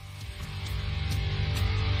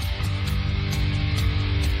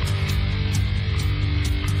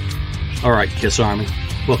All right, KISS Army,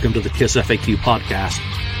 welcome to the KISS FAQ podcast.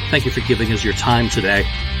 Thank you for giving us your time today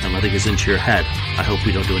and letting us into your head. I hope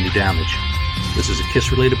we don't do any damage. This is a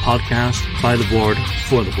KISS-related podcast by the board,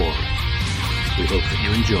 for the board. We hope that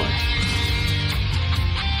you enjoy.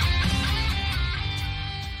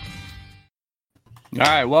 All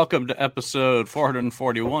right, welcome to episode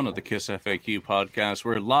 441 of the KISS FAQ podcast.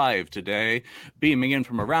 We're live today, beaming in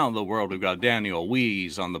from around the world. We've got Daniel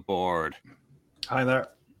Wees on the board. Hi there.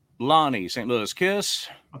 Lonnie, St. Louis KISS.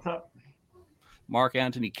 What's up? Mark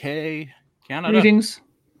Anthony K, Canada. Greetings.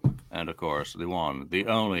 And of course, the one, the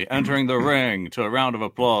only, entering the ring to a round of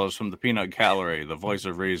applause from the Peanut Gallery, the voice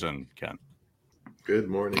of reason, Ken. Good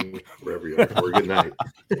morning, wherever you are, or good night.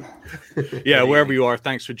 Yeah, wherever you are,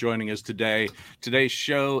 thanks for joining us today. Today's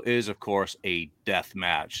show is, of course, a death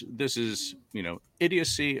match. This is,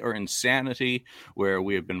 idiocy or insanity, where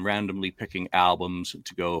we have been randomly picking albums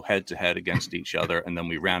to go head-to-head against each other, and then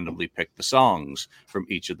we randomly pick the songs from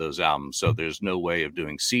each of those albums. So there's no way of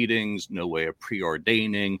doing seedings, no way of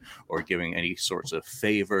preordaining, or giving any sorts of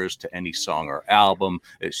favors to any song or album.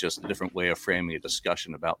 It's just a different way of framing a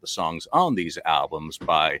discussion about the songs on these albums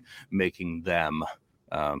by making them,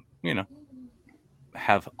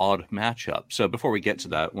 have odd matchups. So before we get to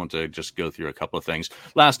that, I want to just go through a couple of things.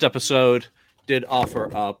 Last episode did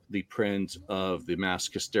offer up the print of the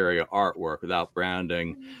Mask Hysteria artwork without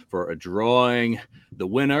branding for a drawing. The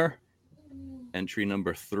winner, entry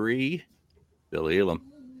number 3, Bill Elam.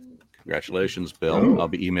 Congratulations, Bill. I'll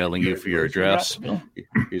be emailing you for your address.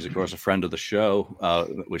 He's, of course, a friend of the show,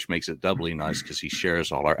 which makes it doubly nice because he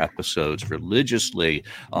shares all our episodes religiously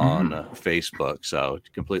on Facebook. So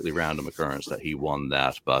completely random occurrence that he won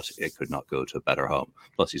that, but it could not go to a better home.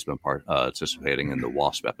 Plus, he's been participating in the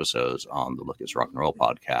WASP episodes on the Look It's Rock and Roll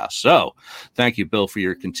podcast. So thank you, Bill, for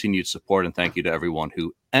your continued support, and thank you to everyone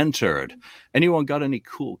who entered. Anyone got any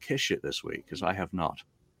cool KISS shit this week? Because I have not.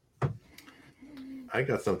 I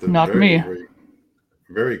got something very,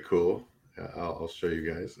 very cool. I'll show you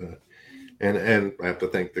guys. And I have to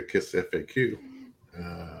thank the KISS FAQ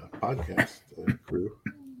podcast crew.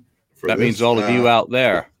 That means all of you out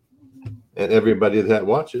there. And everybody that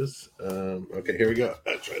watches. Okay, here we go.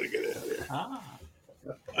 I'll try to get it out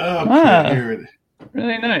here. Here it is.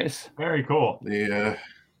 Really nice. Very cool. The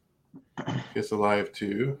KISS Alive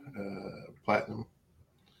 2 Platinum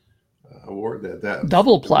Award. That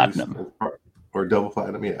Double platinum. Or double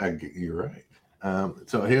platinum. Yeah, you're right.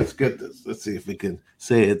 So here's good. Let's see if we can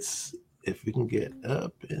if we can get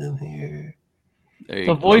up in here.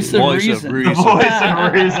 The voice of reason. The voice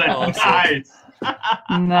of reason.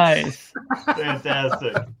 Awesome. Nice.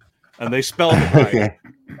 Fantastic. And they spelled it right.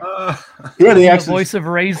 The voice of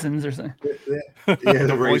raisins or something. Yeah,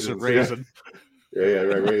 the voice of raisin. Yeah,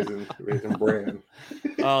 right. Raisin bran.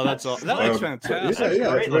 Oh, that's all. That looks fantastic.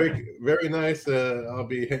 Yeah, it's very, very nice. I'll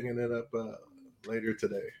be hanging it up later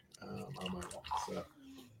today on my wall. So.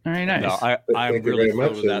 Very nice. No, I'm really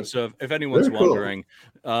thrilled with that. So if anyone's wondering,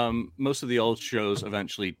 most of the old shows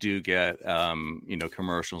eventually do get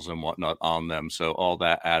commercials and whatnot on them. So all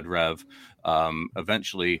that ad rev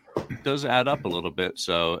eventually does add up a little bit.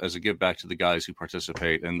 So as a give back to the guys who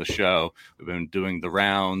participate in the show, we've been doing the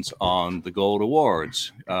rounds on the Gold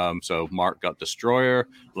Awards. So Mark got Destroyer,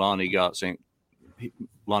 Lonnie got St.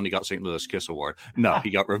 Louis KISS Award. No, he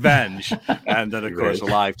got Revenge. And then, of course,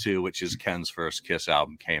 Alive 2, which is Ken's first KISS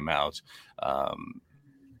album, came out.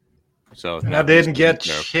 So I didn't get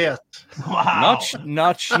shit. Wow.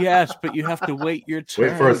 Not yet, but you have to wait your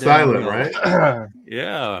turn. Wait for Asylum, right?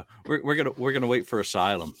 Yeah. We're gonna wait for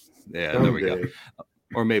Asylum. Yeah, there we go.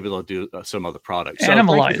 Or maybe they'll do some other product. So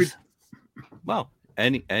Animalize. Well,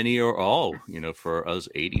 any or all, for us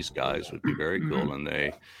 80s guys would be very cool. And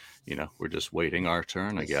they we're just waiting our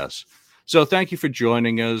turn, I guess. So thank you for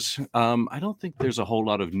joining us. I don't think there's a whole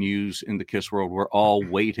lot of news in the KISS world. We're all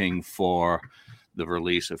waiting for the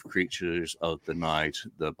release of Creatures of the Night,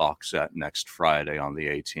 the box set, next Friday on the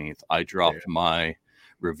 18th. I dropped my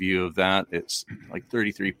review of that. It's like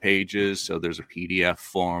 33 pages, so there's a PDF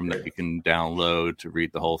form that you can download to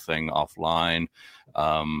read the whole thing offline.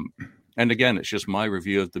 And again, it's just my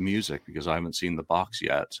review of the music because I haven't seen the box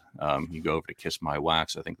yet. You go over to Kiss My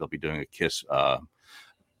Wax. I think they'll be doing a Kiss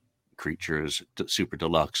Creatures Super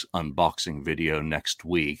Deluxe unboxing video next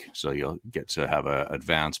week. So you'll get to have an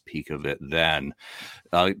advanced peek of it then.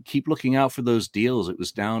 Keep looking out for those deals. It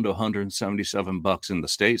was down to $177 in the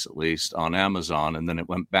States, at least on Amazon, and then it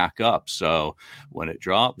went back up. So when it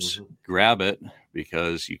drops, grab it.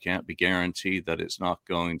 because you can't be guaranteed that it's not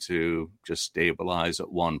going to just stabilize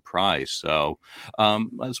at one price. So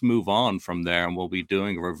let's move on from there, and we'll be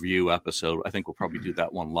doing a review episode. I think we'll probably do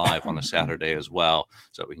that one live on a Saturday as well,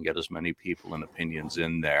 so we can get as many people and opinions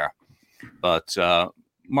in there. But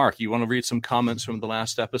Mark, you want to read some comments from the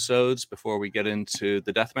last episodes before we get into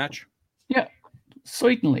the deathmatch? Yeah,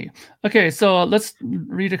 certainly. Okay, so let's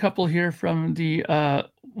read a couple here from the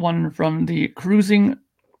one from the cruising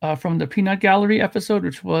from the Peanut Gallery episode,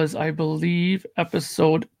 which was, I believe,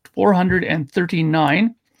 episode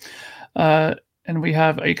 439. And we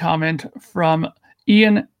have a comment from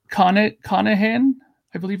Ian Conahan,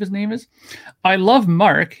 I believe his name is. I love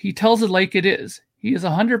Mark. He tells it like it is. He is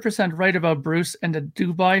 100% right about Bruce and the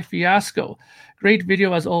Dubai fiasco. Great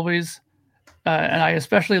video as always. And I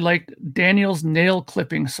especially liked Daniel's nail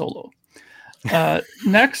clipping solo.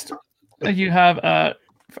 Next, you have a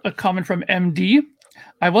comment from MD.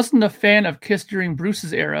 I wasn't a fan of Kiss during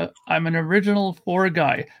Bruce's era. I'm an original 4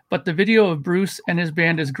 guy, but the video of Bruce and his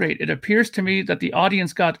band is great. It appears to me that the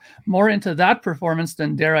audience got more into that performance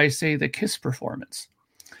than, dare I say, the Kiss performance.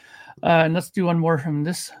 And let's do one more from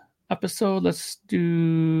this episode. Let's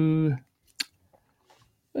do...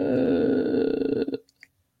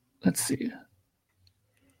 let's see.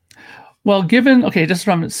 Well, given... Okay, this is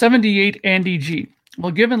from 78 Andy G.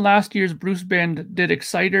 Well, given last year's Bruce band did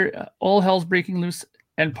Exciter, All Hell's Breaking Loose,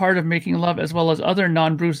 and Part of Making Love, as well as other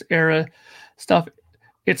non-Bruce era stuff,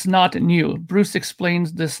 it's not new. Bruce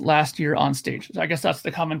explains this last year on stage. So I guess that's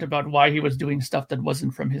the comment about why he was doing stuff that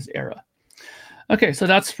wasn't from his era. Okay, so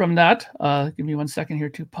that's from that. Give me 1 second here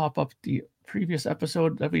to pop up the previous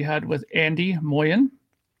episode that we had with Andy Moyen.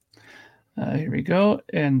 Here we go.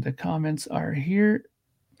 And the comments are here.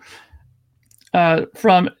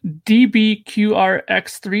 From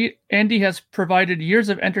DBQRX3, Andy has provided years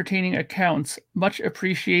of entertaining accounts. Much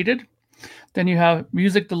appreciated. Then you have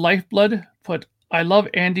Music the Lifeblood. Put, I love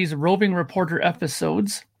Andy's roving reporter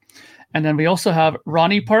episodes. And then we also have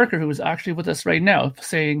Ronnie Parker, who is actually with us right now,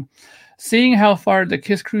 saying, seeing how far the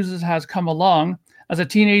Kiss Cruises has come along, as a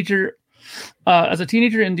teenager in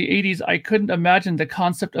the 80s, I couldn't imagine the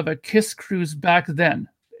concept of a Kiss cruise back then.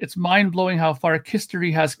 It's mind-blowing how far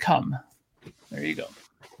Kisstory has come. There you go.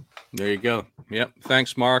 There you go. Yep.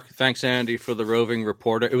 Thanks, Mark. Thanks, Andy, for the roving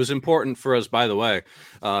reporter. It was important for us, by the way,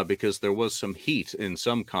 because there was some heat in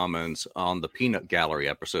some comments on the Peanut Gallery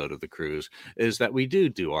episode of the cruise, is that we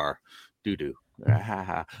do our doo-doo.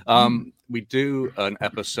 We do an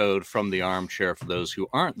episode from the armchair for those who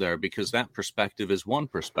aren't there, because that perspective is one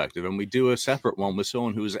perspective, and we do a separate one with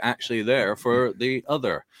someone who's actually there for the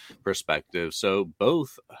other perspective. So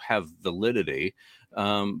both have validity,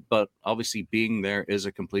 but obviously being there is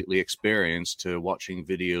a completely experience to watching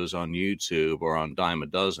videos on YouTube or on Dime a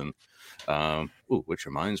Dozen. Which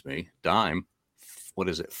reminds me, Dime, what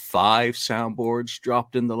is it, 5 soundboards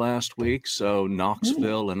dropped in the last week? So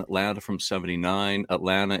Knoxville and Atlanta from 79.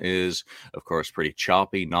 Atlanta is, of course, pretty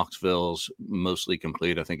choppy. Knoxville's mostly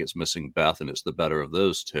complete. I think it's missing Beth, and it's the better of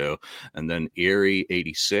those two. And then Erie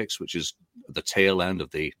 86, which is the tail end of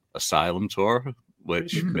the Asylum tour,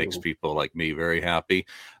 which makes people like me very happy.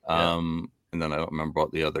 And then I don't remember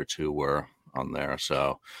what the other two were on there.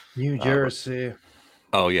 So New Jersey.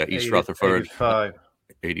 East Rutherford.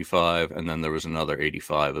 85, and then there was another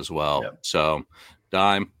 85 as well. Yep. So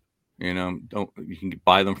Dime, you can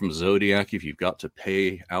buy them from Zodiac if you've got to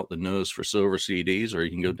pay out the nose for silver CDs, or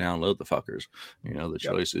you can go download the fuckers. The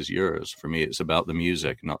choice is yours. For me, it's about the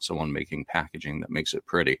music, not someone making packaging that makes it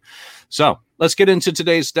pretty. So let's get into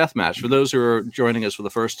today's deathmatch. For those who are joining us for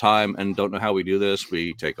the first time and don't know how we do this,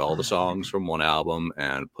 we take all the songs from one album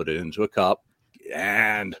and put it into a cup,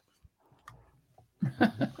 and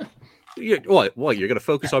you're going to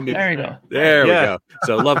focus on me. There you go. There we go.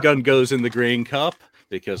 So Love Gun goes in the green cup,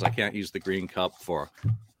 because I can't use the green cup for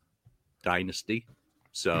Dynasty.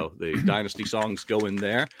 So the Dynasty songs go in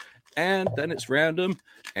there, and then it's random,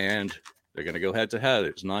 and they're going to go head to head.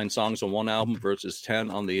 It's 9 songs on one album versus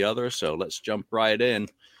 10 on the other. So let's jump right in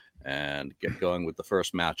and get going with the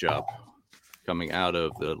first matchup. Coming out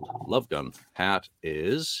of the Love Gun hat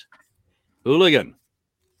is Hooligan.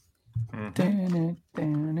 Is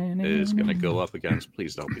going to go up against,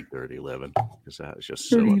 please don't be Dirty Livin', because that is just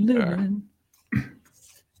so unfair.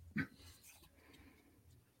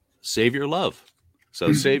 Save Your Love.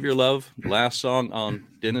 So Save Your Love, last song on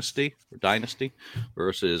Dynasty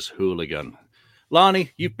versus Hooligan.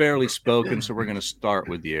 Lonnie, you've barely spoken, so we're going to start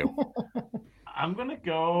with you. I'm going to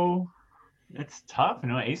go, it's tough,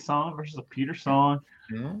 a song versus a Peter song.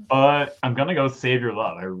 But I'm gonna go Save Your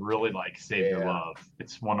Love. I really like Save Your Love.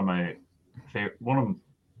 It's one of my favorite,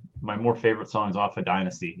 my more favorite songs off of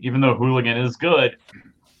Dynasty. Even though Hooligan is good,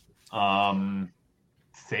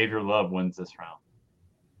 Save Your Love wins this round.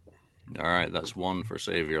 All right, that's one for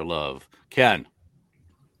Save Your Love. Ken.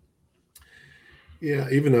 Yeah,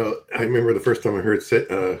 even though I remember the first time I heard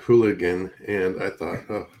Hooligan, and I thought,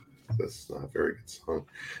 oh, that's not a very good song.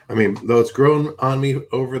 I mean, though it's grown on me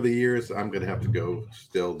over the years, I'm going to have to go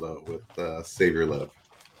still, though, with Save Your Love.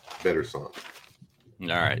 Better song. All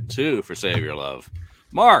right, 2 for Save Your Love.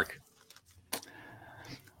 Mark.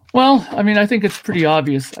 Well, I mean, I think it's pretty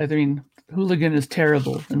obvious. I mean, Hooligan is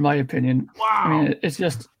terrible, in my opinion. Wow. I mean, it's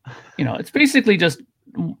just, it's basically just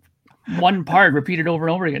one part repeated over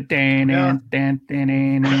and over again.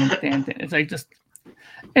 It's like just,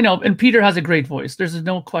 and Peter has a great voice. There's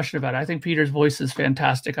no question about it. I think Peter's voice is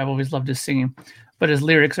fantastic. I've always loved his singing, but his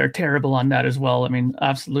lyrics are terrible on that as well. I mean,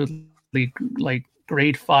 absolutely like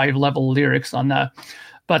grade 5 level lyrics on that.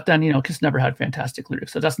 But then, Kiss never had fantastic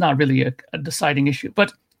lyrics. So that's not really a deciding issue.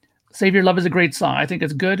 But Save Your Love is a great song. I think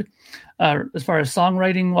it's good. As far as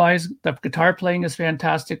songwriting wise, the guitar playing is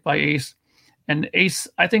fantastic by Ace. And Ace,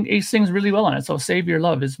 I think Ace sings really well on it. So Save Your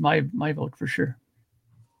Love is my vote for sure.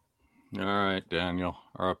 All right, Daniel.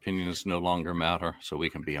 Our opinions no longer matter, so we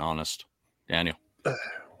can be honest. Daniel.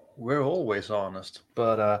 We're always honest.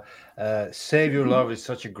 But Save Your Love is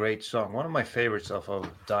such a great song. One of my favorites of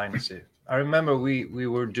Dynasty. I remember we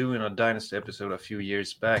were doing a Dynasty episode a few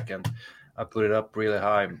years back, and I put it up really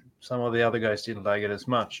high. Some of the other guys didn't like it as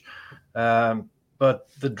much. But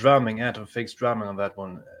the drumming, Anton Fig's drumming on that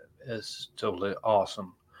one is totally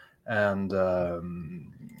awesome. And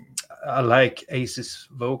I like Ace's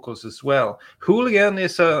vocals as well. Hooligan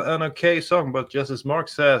is an okay song, but just as Mark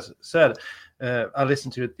said, I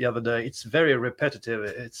listened to it the other day. It's very repetitive.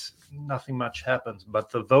 It's nothing much happens, but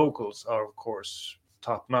the vocals are, of course,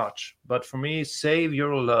 top notch. But for me, Save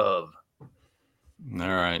Your Love. All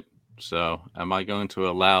right. So am I going to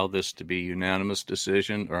allow this to be unanimous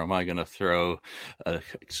decision, or am I going to throw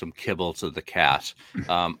some kibble to the cat?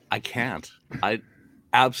 I can't. I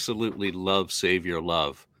absolutely love Save Your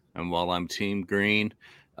Love. And while I'm Team Green,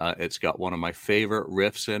 it's got one of my favorite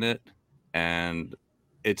riffs in it. And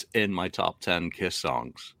it's in my top 10 Kiss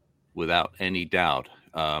songs without any doubt.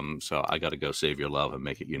 So I got to go Save Your Love and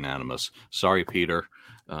make it unanimous. Sorry, Peter.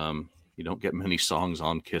 You don't get many songs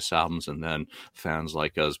on Kiss albums, and then fans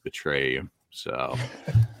like us betray you. So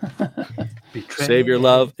Save Your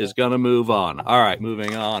Love is going to move on. All right,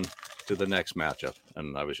 moving on to the next matchup.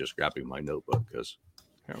 And I was just grabbing my notebook because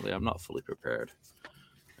apparently I'm not fully prepared.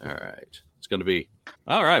 All right. It's going to be,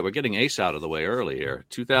 all right, we're getting Ace out of the way early here.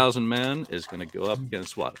 2,000 Men is going to go up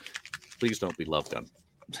against what? Please don't be Love Gun.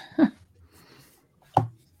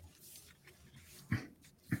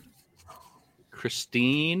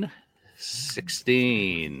 Christine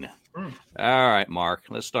 16. All right, Mark,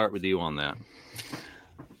 let's start with you on that.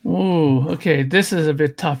 Oh, okay. This is a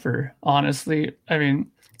bit tougher, honestly. I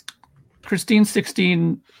mean, Christine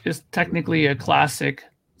 16 is technically a classic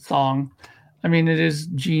song. I mean, it is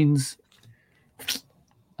Gene's,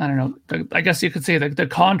 I don't know, I guess you could say the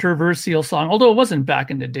controversial song, although it wasn't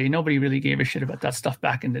back in the day. Nobody really gave a shit about that stuff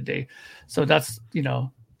back in the day. So that's,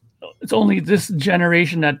 it's only this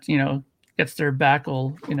generation that, gets their back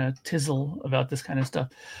all in a tizzle about this kind of stuff.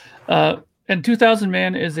 And 2000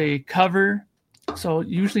 Man is a cover. So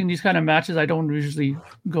usually in these kind of matches, I don't usually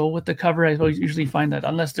go with the cover. I usually find that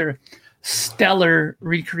unless they're stellar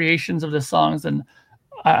recreations of the songs, then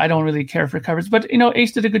I don't really care for covers. But,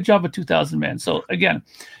 Ace did a good job with 2000 Man. So again,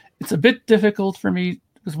 it's a bit difficult for me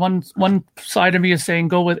because one side of me is saying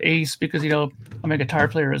go with Ace because, I'm a guitar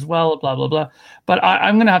player as well, blah, blah, blah. But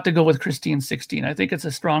I'm going to have to go with Christine 16. I think it's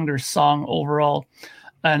a stronger song overall.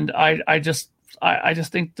 And I just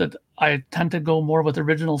think that I tend to go more with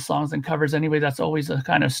original songs than covers anyway. That's always a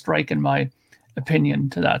kind of strike in my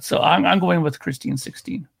opinion to that. So I'm going with Christine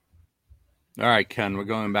 16. All right, Ken, we're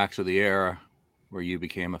going back to the era where you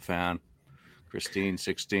became a fan. Christine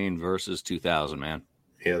 16 versus 2000 Man.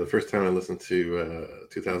 Yeah, the first time I listened to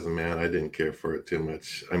 2000 Man, I didn't care for it too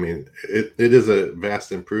much. I mean, it is a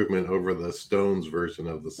vast improvement over the Stones version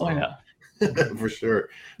of the song. Oh, yeah. For sure.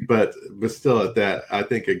 But still at that, I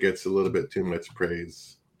think it gets a little bit too much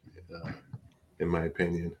praise, in my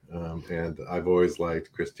opinion. And I've always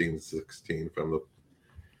liked Christine 16 from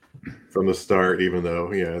the start, even though,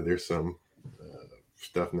 there's some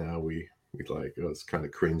stuff now we like, it's kind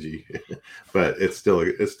of cringy, but it's still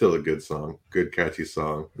a good song, good catchy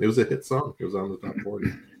song. It was a hit song. It was on the top 40.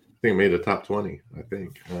 I think it made a top 20. I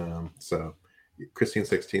think so. Christine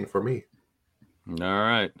 16 for me. All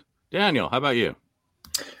right, Daniel, how about you?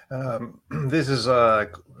 This is a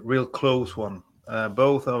real close one.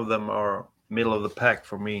 Both of them are middle of the pack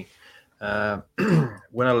for me.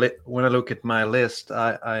 When I look at my list,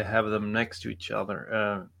 I have them next to each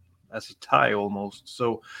other as a tie almost.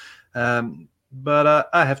 So, but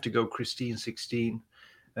I have to go Christine 16.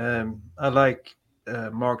 I like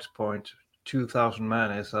Mark's point. 2000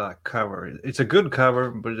 Man is a cover. It's a good cover,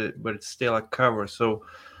 but it's still a cover. So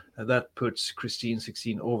that puts Christine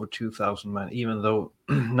 16 over 2000 Man, even though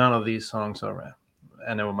none of these songs are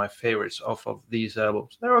any of my favorites off of these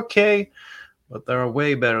albums. They're okay, but there are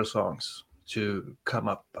way better songs to come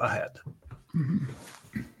up ahead.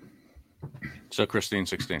 So Christine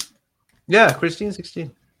 16. Yeah, Christine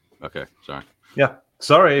 16. Okay, sorry. Yeah,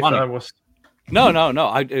 sorry if Lonnie. I was. No.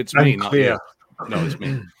 It's me, not unclear. you. No, it's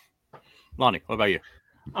me. Lonnie, what about you?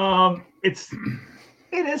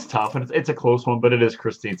 It is tough, and it's a close one, but it is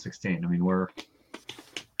Christine 16. I mean, we're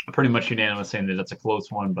pretty much unanimous saying that it's a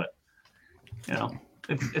close one, but you know,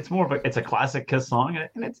 it's more of it's a classic Kiss song,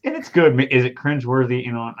 and it's good. Is it cringeworthy?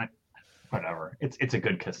 You know, whatever. It's a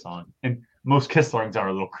good Kiss song, and most Kiss songs are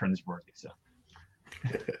a little cringeworthy. So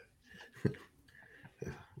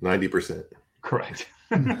 90%. Correct.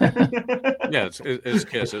 Yeah, it's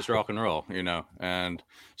Kiss, it's rock and roll, you know. And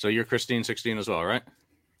so you're Christine 16 as well, right?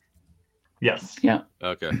 Yes. Yeah.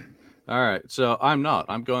 Okay. All right. So I'm not.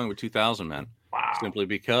 I'm going with 2000 Man. Wow. Simply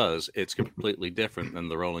because it's completely different than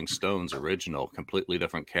the Rolling Stones original, completely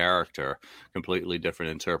different character, completely different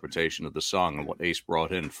interpretation of the song. And what Ace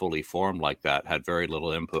brought in fully formed like that had very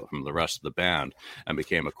little input from the rest of the band and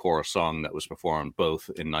became a core song that was performed both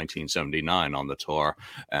in 1979 on the tour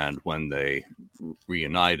and when they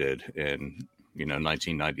reunited in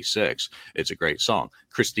 1996. It's a great song.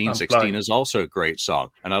 Christine 16 is also a great song.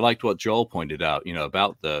 And I liked what Joel pointed out,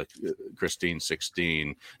 about the Christine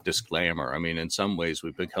 16 disclaimer. I mean, in some ways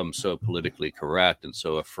we've become so politically correct and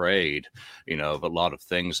so afraid, of a lot of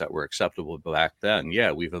things that were acceptable back then.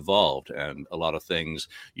 Yeah, we've evolved, and a lot of things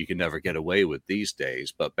you can never get away with these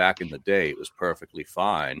days. But back in the day, it was perfectly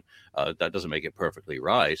fine. That doesn't make it perfectly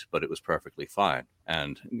right, but it was perfectly fine.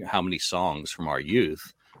 And how many songs from our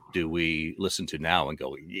youth do we listen to now and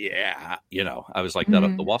go, yeah, I was like that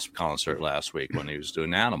at the Wasp concert last week when he was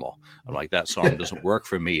doing Animal. I'm like, that song doesn't work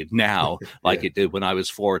for me now like it did when I was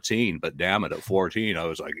 14, but damn it, at 14, I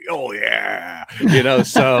was like, oh yeah,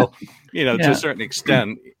 so, to a certain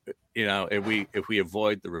extent, if we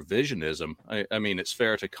avoid the revisionism, I mean, it's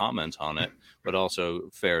fair to comment on it, but also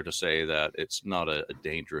fair to say that it's not a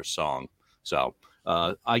dangerous song. So,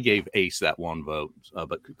 I gave Ace that one vote,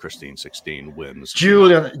 but Christine 16 wins.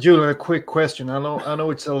 Julian, a quick question. I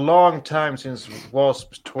know it's a long time since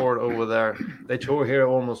Wasp toured over there. They tour here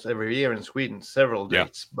almost every year in Sweden, several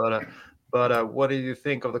dates. Yeah. But what did you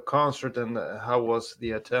think of the concert, and how was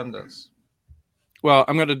the attendance? Well,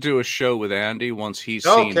 I'm going to do a show with Andy once he's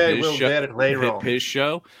seen his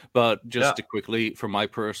show. But just to quickly, from my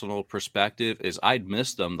personal perspective, is I'd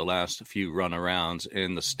missed them the last few runarounds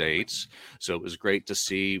in the States. So it was great to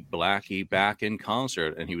see Blackie back in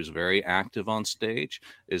concert, and he was very active on stage.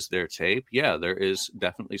 Is there tape? Yeah, there is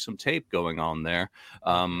definitely some tape going on there.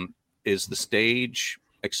 Is the stage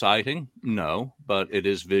exciting? No, but it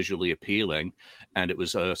is visually appealing. And it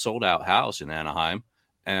was a sold-out house in Anaheim.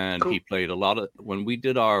 And cool. He played a lot of, when we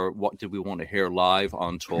did our What Did We Want to Hear Live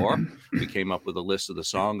on tour, we came up with a list of the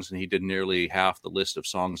songs, and he did nearly half the list of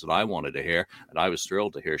songs that I wanted to hear. And I was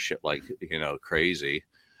thrilled to hear shit like, Crazy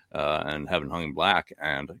and Heaven Hung in Black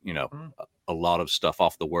and, a lot of stuff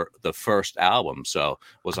off the first album. So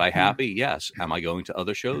was I happy? Yes. Am I going to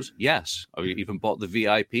other shows? Yes. I even bought the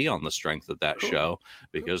VIP on the strength of that show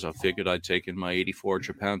because I figured I'd taken my 84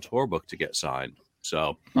 Japan tour book to get signed.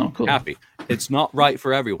 So happy. It's not right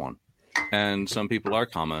for everyone. And some people are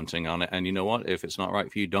commenting on it. And you know what? If it's not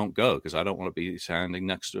right for you, don't go, because I don't want to be standing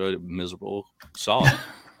next to a miserable sod.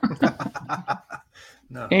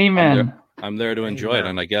 No. Amen. I'm there to enjoy it.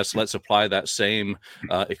 And I guess let's apply that same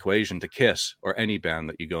equation to Kiss or any band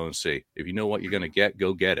that you go and see. If you know what you're going to get,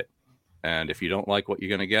 go get it. And if you don't like what you're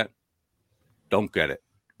going to get, don't get it.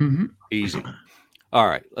 Mm-hmm. Easy. All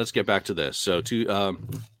right, let's get back to this. So,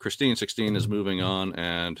 Christine 16 is moving on,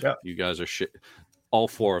 and you guys are shit. All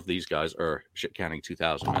four of these guys are shit canning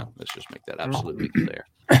 2000. Man. Let's just make that absolutely clear.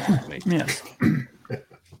 Yes.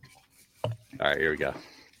 All right, here we go.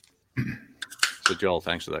 So, Joel,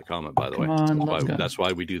 thanks for that comment, by the way. That's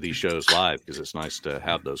why we do these shows live, because it's nice to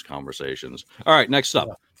have those conversations. All right, next up,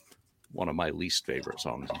 one of my least favorite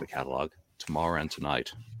songs in the catalog, Tomorrow and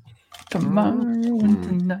Tonight. Tomorrow and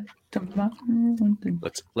tonight.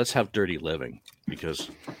 Let's have Dirty Living, because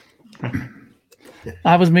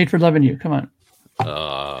I was made for loving you. Come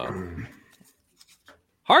on.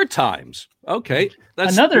 Hard Times. Okay,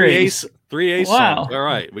 that's another three Ace. 3 Ace Wow. songs. All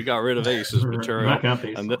right, we got rid of Ace's material,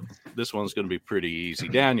 and and this one's going to be pretty easy.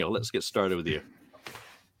 Daniel, let's get started with you.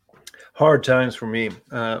 Hard Times for me.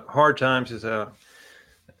 Hard Times is a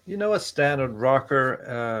standard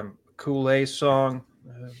rocker, cool Ace song.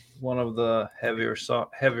 One of the heavier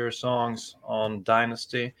songs on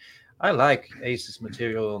Dynasty. I like Ace's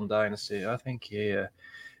material on Dynasty. I think he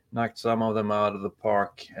knocked some of them out of the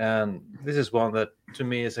park, and this is one that to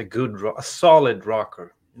me is a solid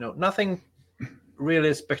rocker. Nothing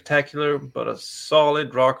really spectacular, but a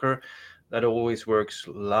solid rocker that always works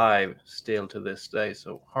live still to this day.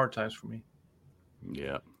 So Hard Times for me.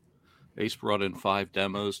 Yeah, Ace brought in 5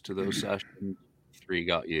 demos to those sessions. 3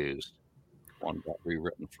 got used. 1 got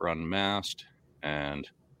rewritten for Unmasked, and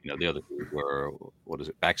the other 2 were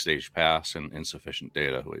Backstage Pass and Insufficient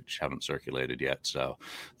Data, which haven't circulated yet. So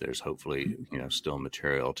there's hopefully still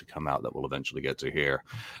material to come out that we'll eventually get to hear.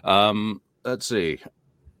 Let's see,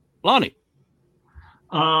 Lonnie.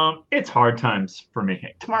 It's Hard Times for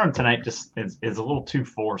me. Tomorrow and Tonight just is a little too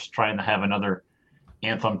forced, trying to have another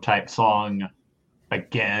anthem type song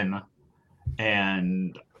again.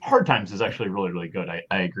 And Hard Times is actually really, really good. I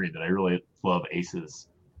agree that I really love Ace's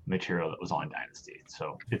material that was on Dynasty.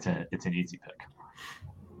 So it's an easy pick.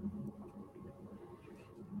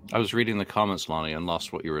 I was reading the comments, Lonnie, and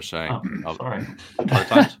lost what you were saying. Oh, sorry. Hard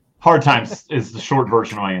Times? Hard Times is the short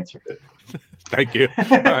version of my answer. Thank you.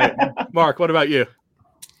 All right. Mark, what about you?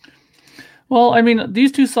 Well, I mean,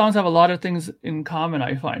 these 2 songs have a lot of things in common,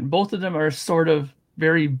 I find. Both of them are sort of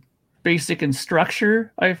very basic in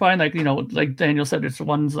structure, I find. Like Daniel said, it's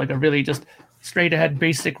one's like a really just straight ahead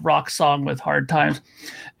basic rock song with Hard Times.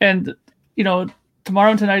 And,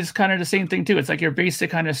 Tomorrow and Tonight is kind of the same thing too. It's like your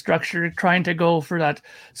basic kind of structure, trying to go for that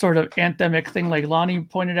sort of anthemic thing like Lonnie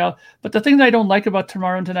pointed out. But the thing that I don't like about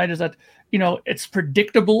Tomorrow and Tonight is that, it's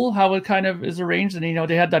predictable how it kind of is arranged. And,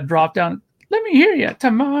 they had that drop down. Let me hear you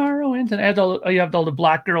tomorrow and tonight. You have all the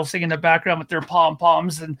black girls singing in the background with their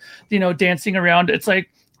pom-poms and, dancing around. It's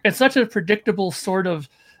like, it's such a predictable sort of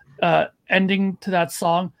ending to that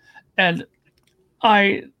song. And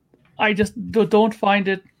I just don't find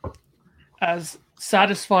it as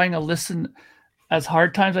satisfying a listen as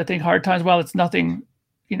Hard Times. I think Hard Times, while it's nothing,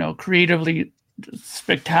 creatively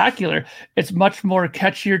spectacular, it's much more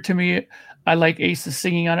catchier to me. I like Ace's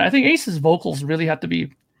singing on it. I think Ace's vocals really have to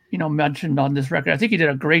be, mentioned on this record. I think he did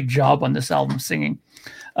a great job on this album singing.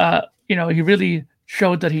 He really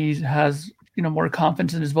showed that he has, more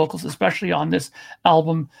confidence in his vocals, especially on this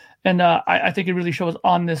album. And I think it really shows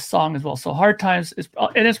on this song as well. So Hard Times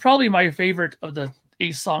it's probably my favorite of the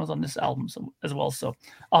Ace songs on this album as well. So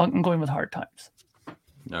I'm going with Hard Times.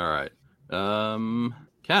 All right.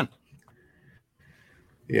 Ken.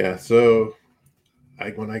 Yeah. So I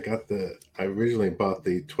originally bought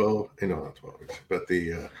the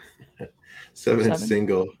 7-inch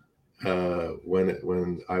single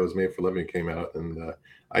when I Was Made for Loving came out, and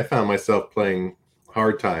I found myself playing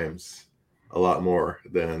Hard Times a lot more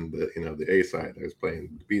than the A side. I was playing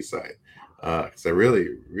the B side because I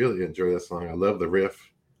really, really enjoy that song. I love the riff.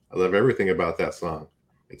 I love everything about that song.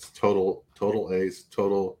 It's total Ace,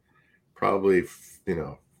 total probably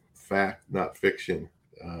fact, not fiction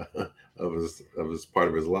of his part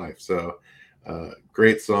of his life. So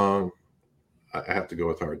great song. I have to go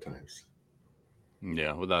with Hard Times.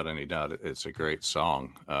 Yeah, without any doubt, it's a great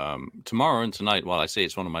song. Tomorrow and Tonight, while I say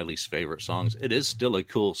it's one of my least favorite songs, it is still a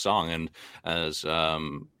cool song. And as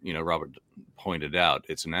Robert pointed out,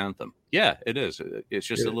 it's an anthem. Yeah, it is. It's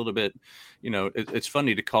just a little bit, it's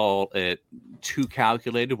funny to call it too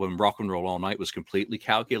calculated when Rock and Roll All Night was completely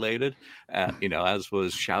calculated, as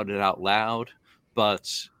was shouted out loud.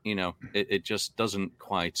 But, it just doesn't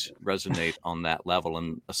quite resonate on that level.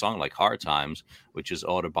 And a song like Hard Times, which is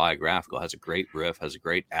autobiographical, has a great riff, has a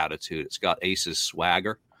great attitude. It's got Ace's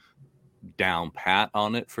swagger down pat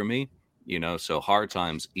on it for me, so Hard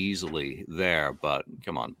Times easily there. But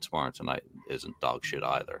come on, Tomorrow and Tonight isn't dog shit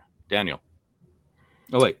either. Daniel.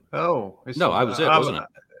 Oh, wait. Oh. No, I was it, wasn't it?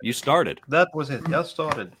 You started. That was it. I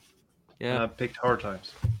started. Yeah. And I picked Hard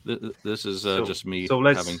Times. This is just me. So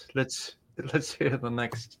let's hear the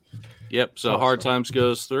next. Yep. So Hard Times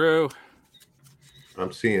goes through.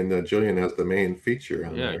 I'm seeing Julian has the main feature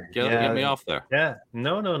on there. Get me off there. Yeah.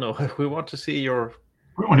 No. We want to see your.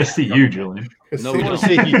 We want to see you, Julian. No, we want to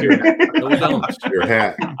see you. No, we don't. Your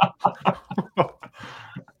hat.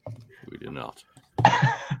 We do not.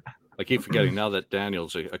 I keep forgetting now that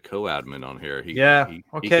Daniel's a co-admin on here.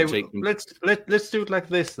 Okay. Let's do it like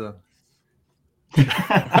this then.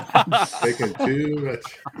 Taking too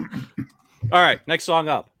much. All right, next song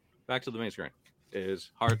up. Back to the main screen is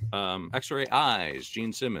X-Ray Eyes,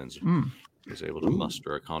 Gene Simmons. was able to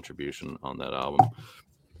muster a contribution on that album.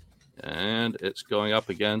 And it's going up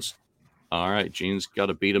against, all right, Gene's got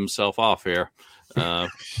to beat himself off here.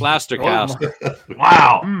 Plastercaster.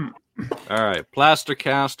 Wow. All right,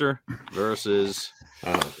 Plastercaster versus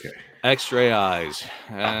X-Ray Eyes.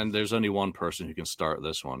 And there's only one person who can start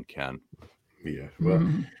this one, Ken. Yeah. Well,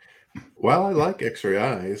 while I like X-Ray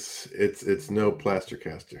Eyes, it's no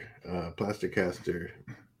Plastercaster. Plastercaster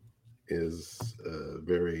is a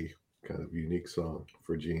very kind of unique song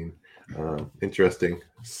for Gene. Interesting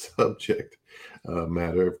subject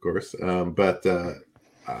matter, of course. But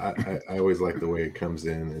I always like the way it comes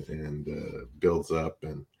in and builds up,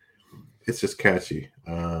 and it's just catchy.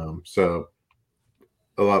 So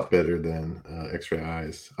a lot better than X-Ray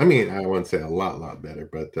Eyes. I mean, I wouldn't say a lot better,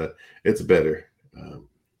 but it's better.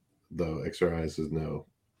 Though X-Ray Eyes is no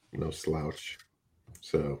slouch.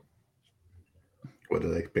 So what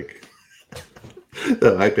did I pick?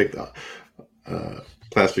 I picked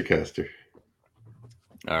Plastercaster.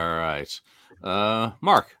 All right.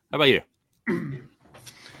 Mark, how about you?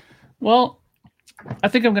 Well, I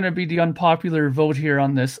think I'm going to be the unpopular vote here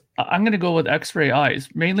on this. I'm going to go with X-Ray Eyes,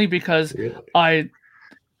 mainly because I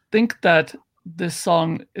think that this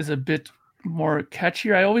song is a bit more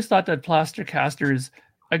catchier. I always thought that Plastercaster is,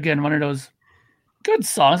 again, one of those good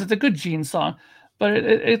songs. It's a good Gene song, but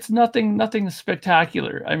it's nothing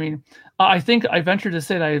spectacular. I mean, I think I venture to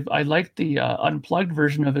say that I like the unplugged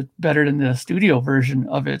version of it better than the studio version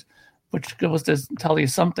of it, which goes to tell you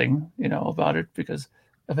something, about it, because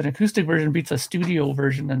if an acoustic version beats a studio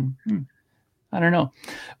version, then I don't know.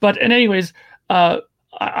 But anyways,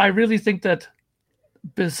 I really think that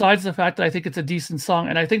besides the fact that I think it's a decent song,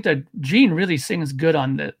 and I think that Gene really sings good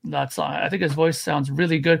on that song. I think his voice sounds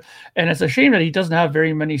really good. And it's a shame that he doesn't have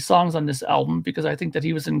very many songs on this album, because I think that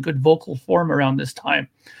he was in good vocal form around this time.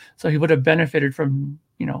 So he would have benefited from,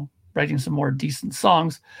 writing some more decent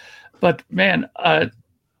songs. But man, I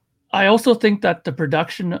also think that the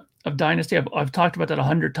production of Dynasty, I've talked about that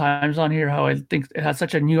 100 times on here, how I think it has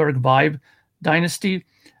such a New York vibe, Dynasty.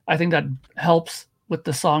 I think that helps with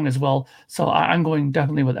the song as well. So I'm going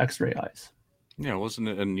definitely with X-Ray Eyes. Yeah, wasn't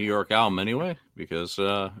it a New York album anyway? Because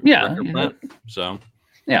so yeah,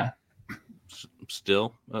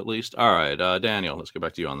 still at least. All right, Daniel, let's get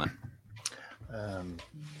back to you on that.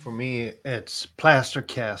 For me, it's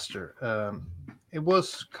Plastercaster. It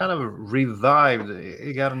was kind of revived.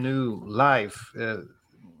 It got a new life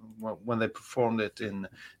when they performed it in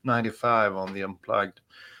 '95 on the Unplugged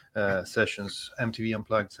sessions, MTV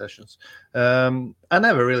Unplugged sessions. I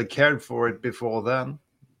never really cared for it before then,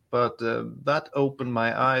 but that opened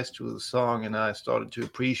my eyes to the song, and I started to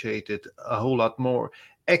appreciate it a whole lot more.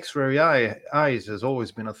 X-Ray Eyes has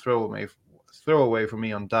always been a throwaway for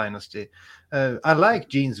me on Dynasty. I like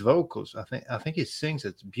Gene's vocals. I think he sings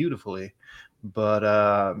it beautifully, but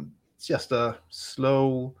it's just a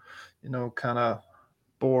slow, kind of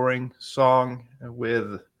boring song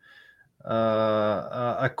with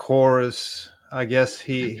a chorus. I guess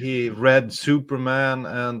he read Superman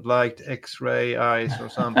and liked X-Ray Eyes or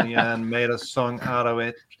something and made a song out of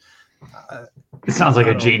it. It sounds like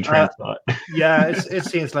a Gene thought. Yeah, it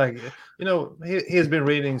seems like, he's been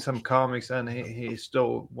reading some comics and he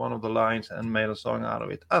stole one of the lines and made a song out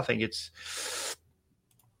of it. I think it's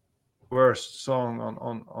worst song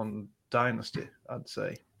on Dynasty, I'd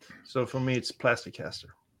say. So for me, it's Plastercaster.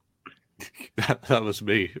 That was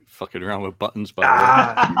me fucking around with buttons, by the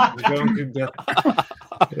way.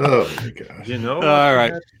 Oh my gosh! All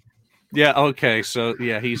right. Yeah. Okay. So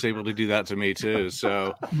yeah, he's able to do that to me too.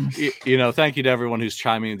 So thank you to everyone who's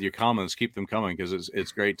chiming in with your comments. Keep them coming, because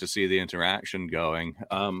it's great to see the interaction going.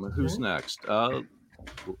 Who's next?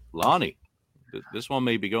 Lonnie. This one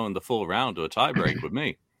may be going the full round to a tie break with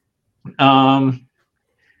me.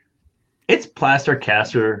 It's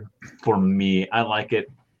Plastercaster for me. I like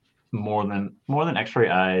it more than X-Ray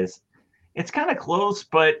Eyes. It's kind of close,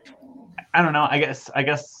 but I don't know. I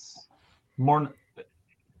guess more.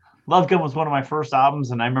 Love Gun was one of my first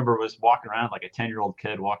albums, and I remember was walking around like a 10-year-old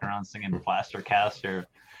kid walking around singing Plastercaster,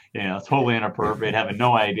 totally inappropriate, having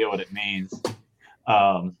no idea what it means.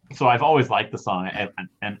 So I've always liked the song,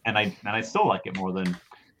 and I still like it more than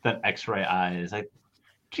X-Ray Eyes.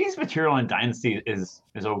 Gene's material in Dynasty is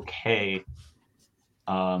okay.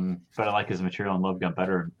 But I like his material in Love Gun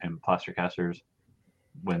better, and Plastercaster's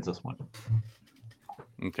wins this one.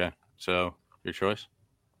 Okay, so your choice?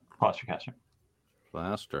 Plastercaster.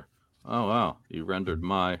 Plaster. Oh, wow. You rendered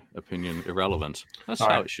my opinion irrelevant. That's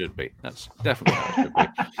how it should be. That's definitely how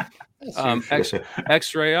it should be.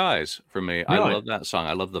 X-Ray Eyes for me. Really? I love that song.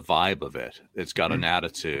 I love the vibe of it. It's got an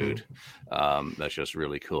attitude that's just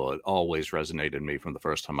really cool. It always resonated in me from the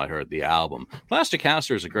first time I heard the album.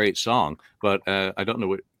 Plasticaster is a great song, but I don't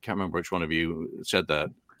know, can't remember which one of you said that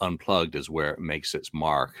Unplugged is where it makes its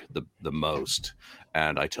mark the most.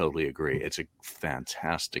 And I totally agree. It's a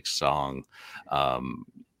fantastic song.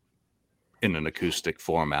 In an acoustic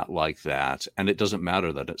format like that. And it doesn't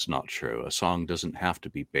matter that it's not true. A song doesn't have to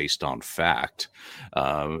be based on fact.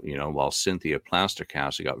 While Cynthia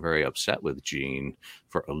Plastercaster got very upset with Gene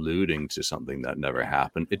for alluding to something that never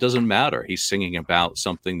happened, it doesn't matter. He's singing about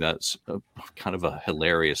something that's kind of a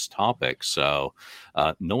hilarious topic. So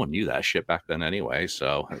no one knew that shit back then anyway.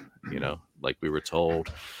 So, like we were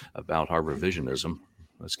told about our revisionism,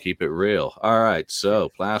 let's keep it real. All right. So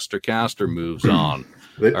Plastercaster moves on.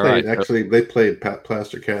 They played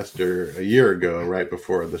Plastercaster a year ago, right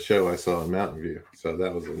before the show I saw in Mountain View. So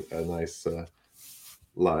that was a nice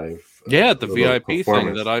live. The VIP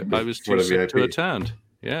thing that I was too sick to attend.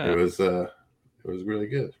 Yeah, it was really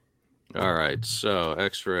good. All right, so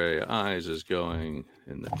X-Ray Eyes is going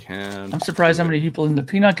in the can. I'm surprised how many people in the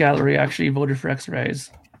Peanut Gallery actually voted for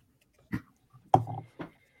X-Rays.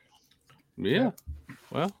 Yeah,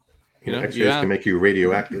 well, X-Rays can make you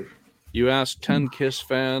radioactive. You ask 10 Kiss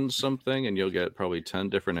fans something, and you'll get probably 10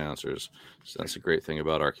 different answers. So that's a great thing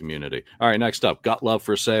about our community. All right, next up, Got Love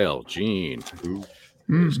for Sale. Gene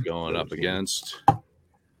is going up against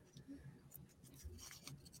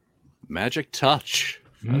Magic Touch.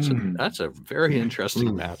 That's a very interesting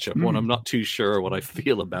matchup. One I'm not too sure what I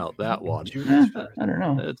feel about that one. I don't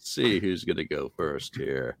know. Let's see who's going to go first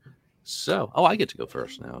here. So, I get to go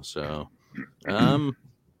first now. So, I'm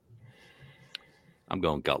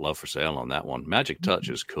going Got Love for Sale on that one. Magic Touch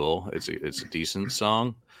is cool. It's a decent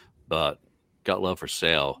song, but Got Love for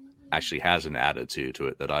Sale actually has an attitude to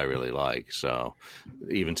it that I really like. So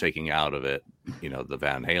even taking out of it, the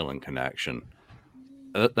Van Halen connection,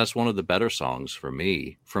 that's one of the better songs for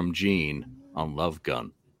me from Gene on Love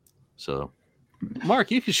Gun. So Mark,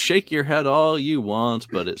 you can shake your head all you want,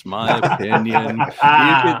 but it's my opinion.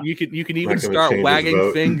 You can even start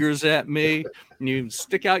wagging fingers at me. And you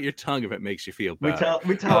stick out your tongue if it makes you feel better.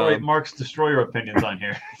 We tolerate Mark's destroyer opinions on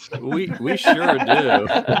here. we sure do.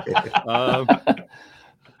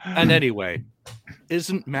 And anyway,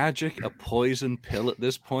 isn't magic a poison pill at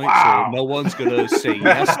this point? Wow. So no one's going to say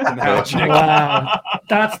yes to magic. Wow.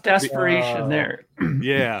 That's desperation there.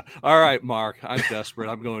 Yeah. All right, Mark. I'm desperate.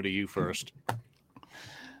 I'm going to you first.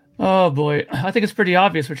 Oh boy, I think it's pretty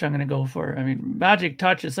obvious which I'm going to go for. I mean, Magic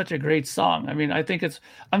Touch is such a great song. I mean,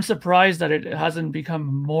 I'm surprised that it hasn't become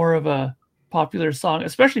more of a popular song,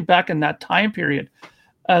 especially back in that time period,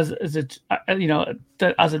 as it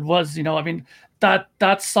was. I mean,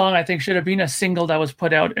 that song I think should have been a single that was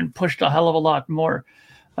put out and pushed a hell of a lot more.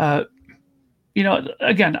 Again,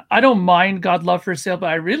 I don't mind God Love for Sale,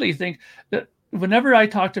 but I really think that whenever I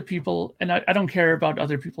talk to people, and I don't care about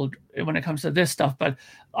other people when it comes to this stuff, but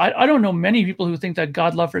I don't know many people who think that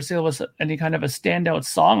God Love for Sale was any kind of a standout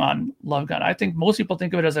song on Love Gun. I think most people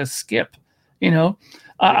think of it as a skip.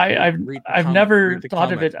 I've never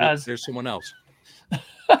thought of it as there's someone else.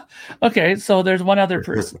 Okay, so there's one other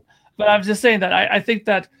person, but I'm just saying that I think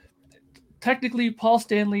that technically Paul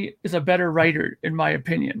Stanley is a better writer in my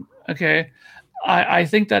opinion. Okay. I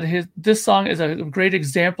think that this song is a great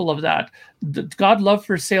example of that. God Love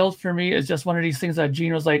for Sale for me is just one of these things that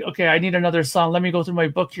Gene was like, okay, I need another song. Let me go through my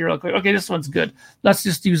book here real quick. Okay, this one's good. Let's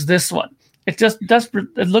just use this one. It just desperate.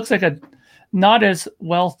 It looks like a not as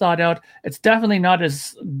well thought out. It's definitely not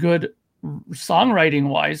as good songwriting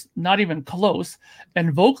wise, not even close.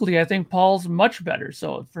 And vocally, I think Paul's much better.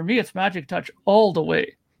 So for me, it's Magic Touch all the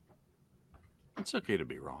way. It's okay to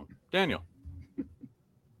be wrong. Daniel.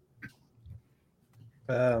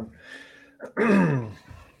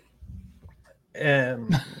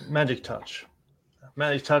 Magic Touch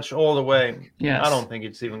all the way. Yes. I don't think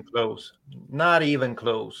it's even close. Not even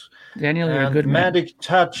close. Daniel, you're a good man. Magic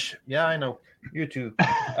Touch. Yeah, I know. You too.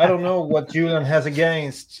 I don't know what Julian has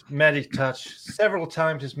against Magic Touch. Several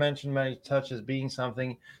times he's mentioned Magic Touch as being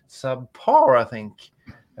something subpar, I think.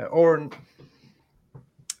 Or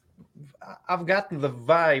I've gotten the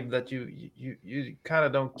vibe that you kind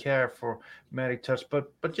of don't care for Magic Touch,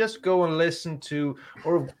 but just go and listen to,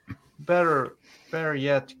 or better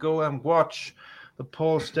yet, go and watch the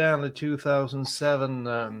Paul Stanley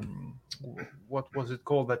 2007. What was it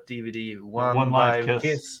called? That DVD, One Live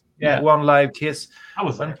Kiss. Yeah, One Live Kiss.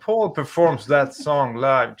 When Paul performs that song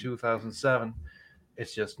live, 2007,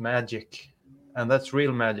 it's just magic. and that's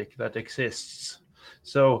real magic that exists.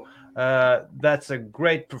 So that's a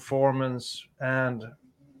great performance, and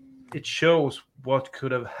it shows what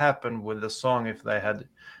could have happened with the song if they had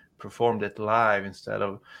performed it live instead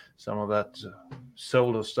of some of that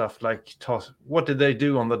solo stuff like toss. What did they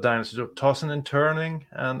do on the Dynasty? Tossing and turning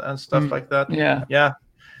and stuff like that. Yeah.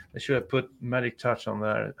 They should have put Magic Touch on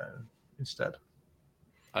there instead.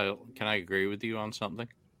 Can I agree with you on something?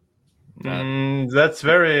 That's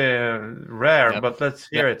very rare, but let's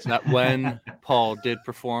hear it. That when Paul did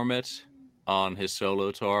perform it on his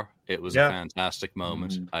solo tour, it was a fantastic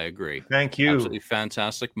moment. I agree. Thank you. Absolutely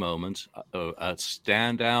fantastic moment. A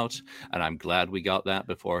standout, and I'm glad we got that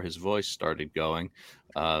before his voice started going.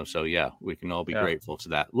 So yeah, we can all be grateful to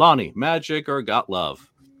that. Lonnie, Magic or Got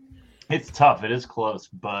Love? It's tough. It is close,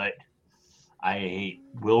 but I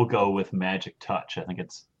will go with Magic Touch. I think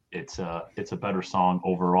it's a better song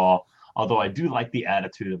overall. Although I do like the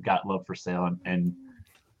attitude of Got Love for Sale, and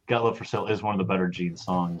Got Love for Sale is one of the better Gene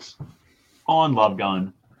songs on Love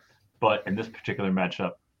Gun. But in this particular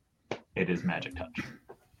matchup, it is Magic Touch.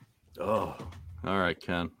 Oh, all right,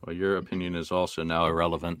 Ken. Well, your opinion is also now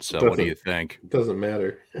irrelevant. So what do you think? It doesn't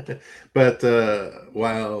matter. But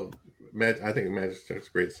while I think Magic Touch is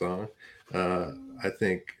a great song, I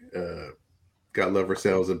think Got Love for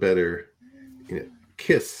Sale is a better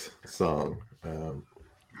Kiss song.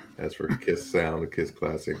 As for Kiss sound, Kiss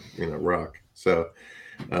classic, rock. So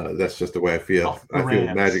that's just the way I feel. I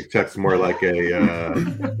feel Magic Touch more like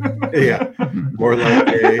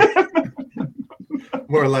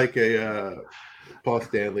more like a Paul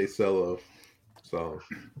Stanley solo song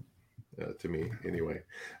to me, anyway.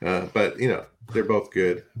 But they're both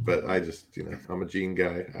good. But I just, I'm a Gene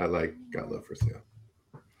guy. I like Got Love for Sale.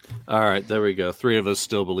 All right, there we go. 3 of us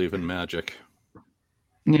still believe in magic.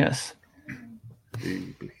 Yes. Do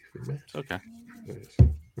you believe in magic? Okay.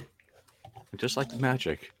 Just like the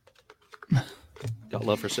Magic. Got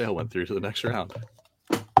Love for Sale went through to the next round.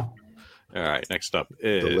 All right, next up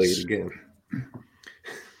is... Delayed again.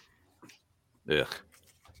 Ugh.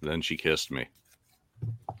 Then She Kissed Me.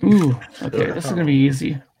 Ooh, okay, this is going to be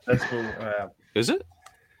easy. That's cool. Is it?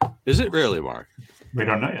 Is it really, Mark? We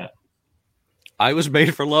don't know yet. I Was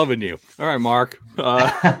Made for Loving You. All right, Mark.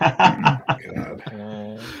 God.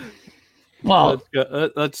 Well,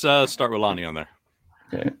 let's start with Lonnie on there.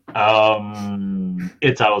 Okay.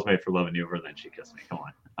 It's I Was Made for Loving You, or Then She Kissed Me. Come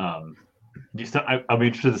on. I'll be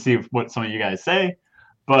interested to see what some of you guys say,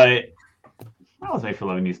 but I Was Made for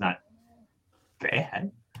Loving You is not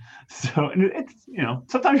bad. So it's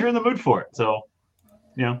sometimes you're in the mood for it. So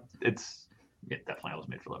it's definitely I Was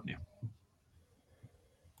Made for Loving You.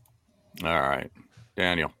 All right,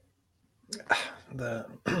 Daniel.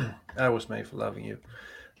 I Was Made for Loving You.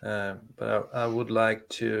 But I would like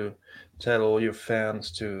to tell all your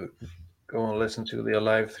fans to go and listen to the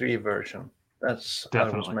Alive 3 version. That's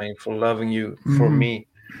Definitely. I Was Made for Loving You for me.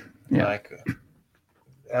 Yeah. Like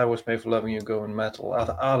I Was Made for Loving You going metal.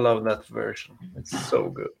 I love that version. It's so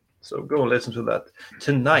good. So go and listen to that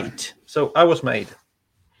tonight. So I Was Made.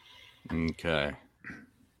 Okay.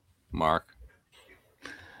 Mark.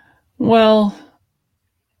 Well,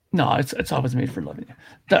 no, it's always Made for Loving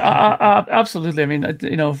You. Absolutely. I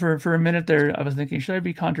mean, for a minute there, I was thinking, should I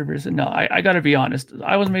be controversial? No, I got to be honest.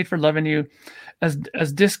 I Was Made for Loving You, as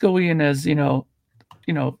disco-y and as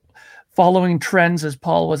following trends as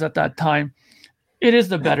Paul was at that time. It is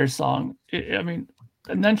the better song. And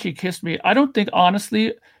Then She Kissed Me. I don't think,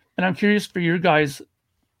 honestly, and I'm curious for your guys'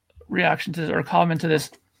 reaction to this or comment to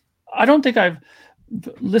this. I don't think I've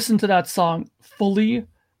listened to that song fully,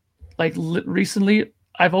 recently.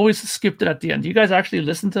 I've always skipped it at the end. Do you guys actually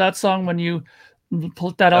listen to that song when you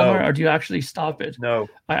put that on, or do you actually stop it? No.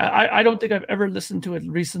 I don't think I've ever listened to it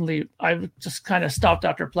recently. I've just kind of stopped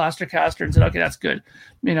after Plastercaster and said, okay, that's good.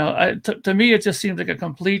 To me, it just seems like a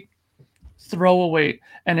complete throwaway.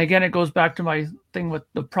 And again, it goes back to my thing with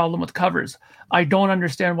the problem with covers. I don't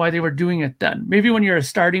understand why they were doing it then. Maybe when you're a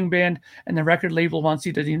starting band and the record label wants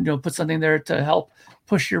you to put something there to help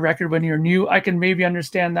push your record when you're new, I can maybe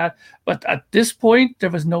understand that. But at this point, there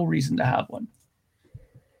was no reason to have one.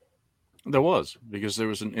 There was, because there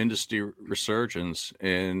was an industry resurgence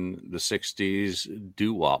in the 60s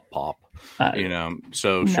doo-wop pop.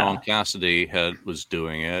 So Sean Cassidy was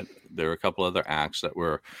doing it. There were a couple other acts that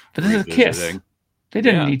were But this is Kiss. They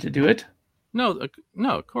didn't need to do it. No,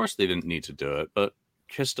 of course they didn't need to do it, but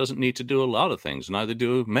Kiss doesn't need to do a lot of things. Neither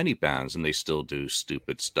do many bands, and they still do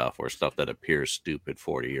stupid stuff or stuff that appears stupid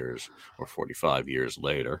 40 years or 45 years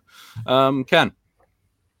later. Ken?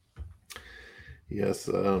 Yes.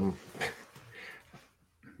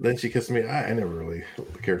 Then She Kissed Me. I never really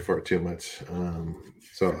cared for it too much.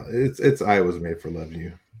 So it's I Was Made for Loving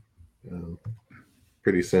You.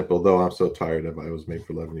 Pretty simple, though. I'm so tired of I Was Made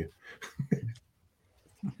for Loving You.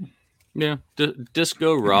 Yeah,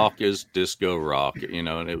 disco rock is disco rock,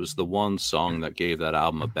 and it was the one song that gave that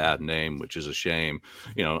album a bad name, which is a shame.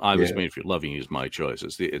 I Was Made for Loving You is my choice.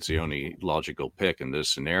 It's the only logical pick in this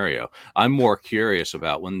scenario. I'm more curious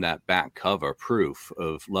about when that back cover proof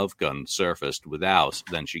of Love Gun surfaced without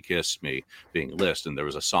Then She Kissed Me being listed, and there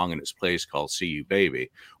was a song in its place called See You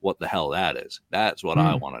Baby. What the hell that is? That's what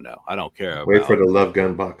I want to know. I don't care. Wait for the Love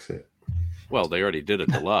Gun box set. Well, they already did a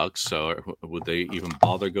deluxe, so would they even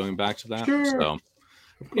bother going back to that? Sure. So,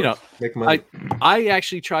 Make money. I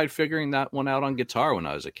actually tried figuring that one out on guitar when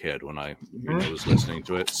I was a kid, when I was listening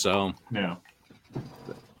to it. So, yeah,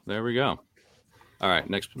 there we go. All right,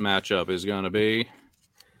 next matchup is going to be.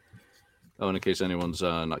 Oh, and in case anyone's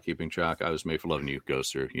not keeping track, I Was Made for Loving You goes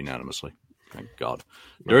through unanimously. Thank God.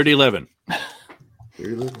 Dirty Living.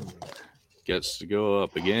 Dirty Living gets to go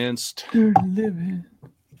up against Dirty Living.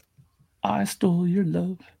 I Stole Your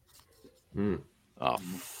Love. Oh,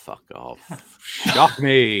 fuck off. Shock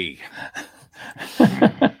Me.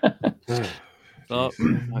 I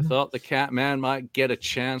thought the Catman might get a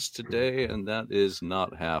chance today, and that is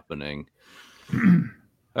not happening.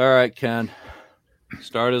 All right, Ken.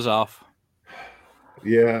 Start us off.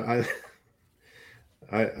 Yeah,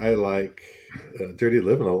 I like Dirty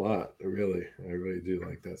Living a lot. I really do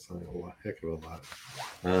like that song a lot, heck of a lot.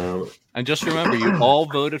 And just remember, you all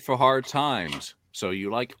voted for Hard Times, so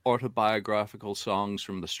you like autobiographical songs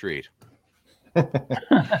from the street.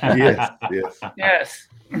 Yes.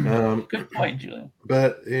 Good point, Julian.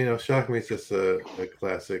 But Shock Me is just a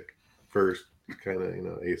classic first kind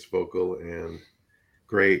of ace vocal and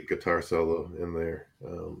great guitar solo in there.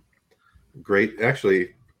 Great,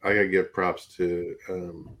 actually, I gotta give props to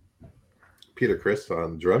Peter Criss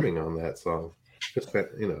on drumming on that song.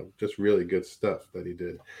 Just really good stuff that he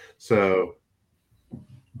did. So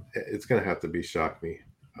it's gonna have to be Shock Me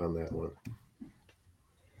on that one.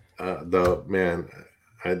 Though, man,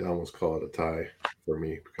 I'd almost call it a tie for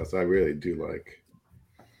me because I really do like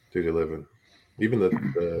Dirty Living. Even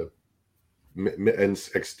the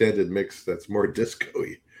extended mix that's more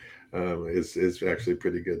disco-y is actually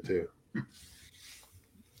pretty good too.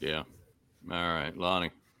 Yeah. All right,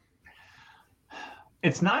 Lonnie.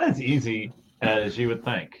 It's not as easy as you would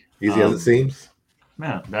think. Easy as it seems.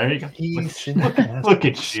 Man, there you go. Look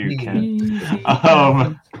at you, Ken.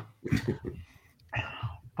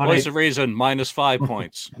 Voice of Reason, -5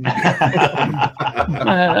 points.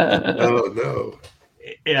 Oh, no.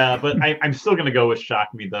 Yeah, but I'm still going to go with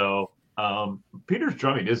Shock Me, though. Peter's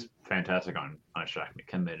drumming is fantastic on Shock Me.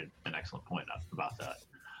 Ken made an excellent point about that.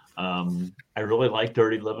 I really like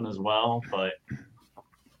Dirty Living as well, but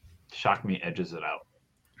Shock Me edges it out.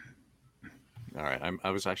 All right, I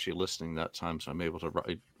was actually listening that time, so I'm able to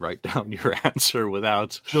write down your answer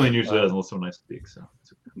without. Julian usually doesn't listen when I speak, so.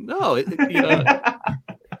 No,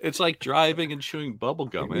 it's like driving and chewing bubble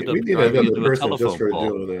gum. We need another person just for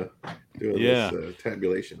doing this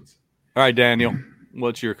tabulations. All right, Daniel,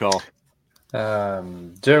 what's your call?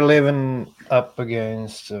 They're living up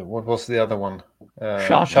against what was the other one?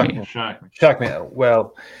 Shock Me. Shock Me.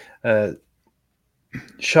 Well,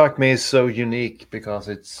 Shock Me is so unique because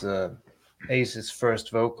it's Ace's first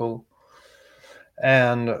vocal,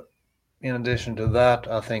 and in addition to that,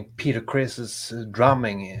 I think Peter Criss's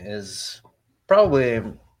drumming is probably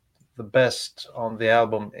the best on the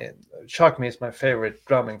album. Shock Me is my favorite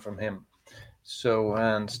drumming from him. So,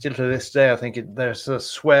 and still to this day, I think there's a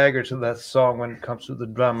swagger to that song when it comes to the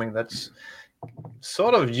drumming that's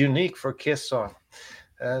sort of unique for a Kiss song.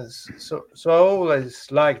 So I always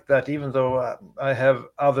liked that, even though I have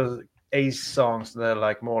other Ace songs that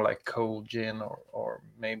are more like Cold Gin or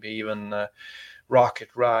maybe even Rocket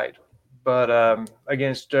Ride. But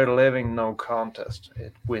against Dirty Living, no contest.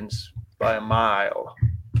 It wins by a mile.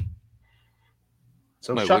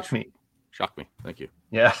 So Shock Me. Shock Me. Thank you.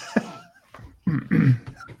 Yeah.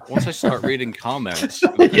 Once I start reading comments,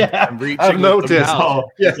 I've noticed. It's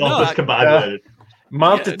all discombobulated.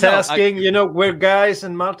 Multitasking, we're guys,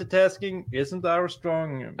 and multitasking isn't our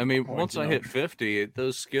strong. I mean, once I hit 50,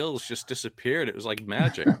 those skills just disappeared. It was like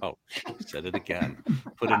magic. Oh, said it again.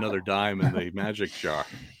 Put another dime in the magic jar.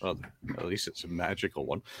 Well, at least it's a magical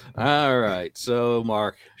one. All right. So,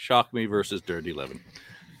 Mark, Shock Me versus Dirty Living.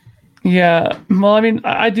 Yeah, well, I mean,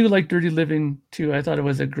 I do like Dirty Living too. I thought it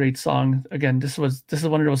was a great song. Again, this is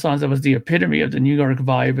one of those songs that was the epitome of the New York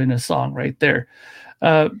vibe in a song right there.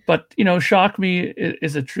 But Shock Me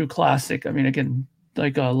is a true classic. I mean, again,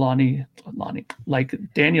 like Lonnie, like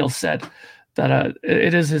Daniel said, that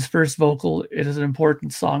it is his first vocal. It is an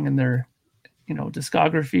important song in their,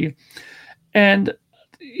 discography. And,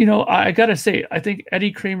 I got to say, I think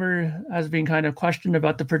Eddie Kramer has been kind of questioned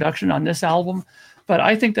about the production on this album, but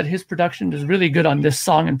I think that his production is really good on this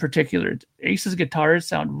song in particular. Ace's guitars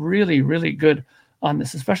sound really, really good on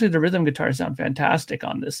this, especially the rhythm guitars sound fantastic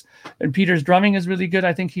on this. And Peter's drumming is really good.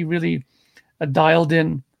 I think he really dialed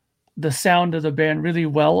in the sound of the band really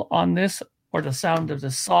well on this, or the sound of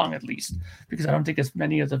the song at least, because I don't think as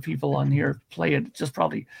many of the people on here play it, just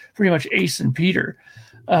probably pretty much Ace and Peter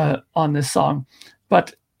on this song.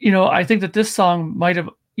 But, I think that this song might have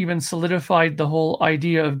even solidified the whole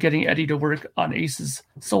idea of getting Eddie to work on Ace's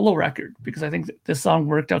solo record, because I think that this song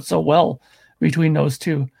worked out so well between those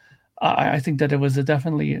two. I think that it was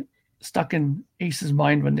definitely stuck in Ace's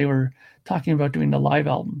mind when they were talking about doing the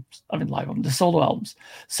the solo albums.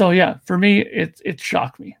 So yeah, for me, it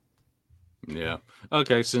shocked me. Yeah.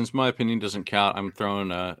 Okay. Since my opinion doesn't count, I'm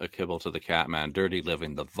throwing a kibble to the cat, man. Dirty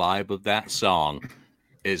Living. The vibe of that song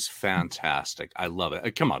is fantastic. I love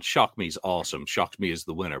it. Come on. Shock Me is awesome. Shocked Me is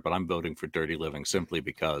the winner, but I'm voting for Dirty Living simply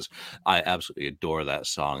because I absolutely adore that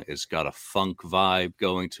song. It's got a funk vibe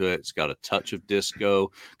going to it. It's got a touch of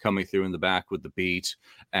disco coming through in the back with the beat.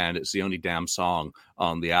 And it's the only damn song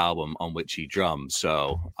on the album on which he drums.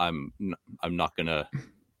 So I'm not going to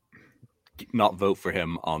not vote for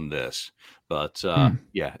him on this, but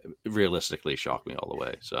yeah, realistically, Shock Me all the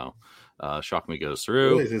way. So Shock Me goes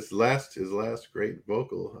through. Really, his last great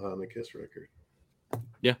vocal on the Kiss record.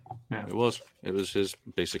 Yeah, it was his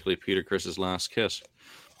basically Peter Criss's last Kiss.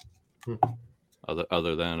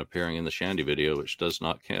 Other than appearing in the Shandy video, which does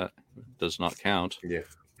not count. Yeah.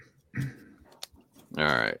 All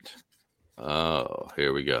right. Oh,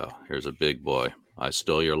 here we go. Here's a big boy. I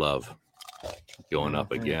Stole Your Love going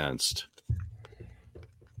up against.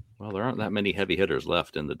 Well, there aren't that many heavy hitters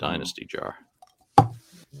left in the Dynasty jar.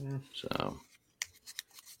 So,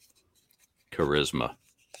 Charisma.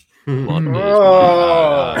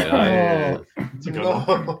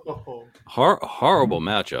 Horrible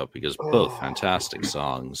matchup because both fantastic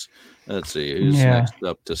songs. Let's see who's next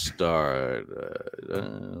up to start.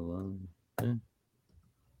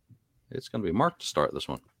 It's going to be Mark to start this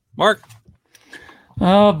one. Mark.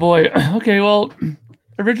 Oh boy. Okay. Well,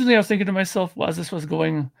 originally I was thinking to myself as this was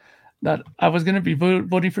going that I was going to be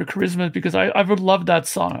voting for Charisma because I would love that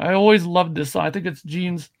song. I always loved this song. I think it's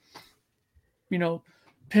Gene's,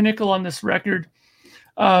 pinnacle on this record.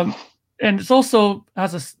 And it's also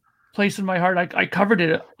has a place in my heart. I covered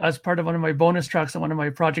it as part of one of my bonus tracks on one of my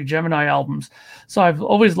Project Gemini albums. So I've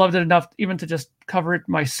always loved it enough even to just cover it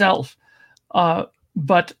myself.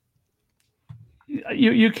 But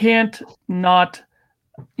you can't not,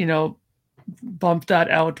 bump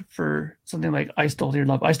that out for something like I Stole Your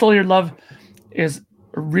Love. I Stole Your Love is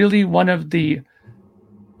really one of the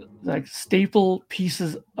staple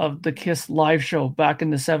pieces of the Kiss live show back in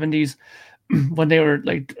the 70s when they were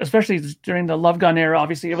especially during the Love Gun era.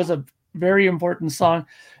 Obviously, it was a very important song.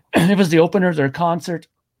 It was the opener of their concert.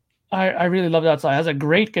 I really love that song. It has a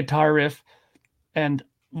great guitar riff, and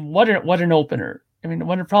what an opener. I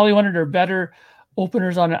mean, probably one of their better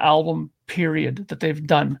openers on an album, period, that they've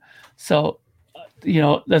done. So,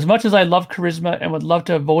 as much as I love Charisma and would love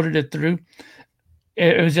to have voted it through,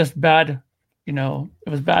 it was just bad. It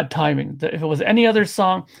was bad timing. If it was any other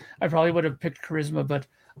song, I probably would have picked Charisma, but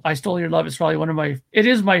I Stole Your Love is probably it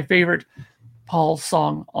is my favorite Paul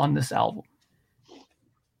song on this album.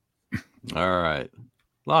 All right.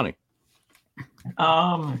 Lonnie.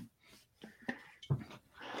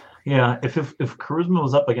 Yeah, if Charisma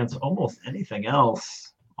was up against almost anything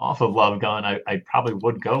else off of Love Gun, I probably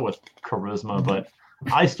would go with Charisma, but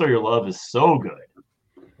I Stole Your Love is so good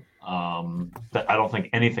that I don't think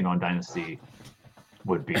anything on Dynasty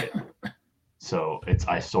would beat it. So it's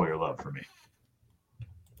I Stole Your Love for me.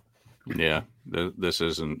 Yeah, this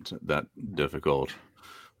isn't that difficult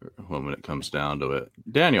when it comes down to it.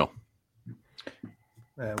 Daniel.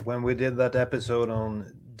 When we did that episode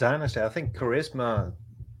on Dynasty, I think Charisma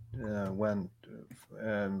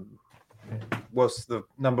was the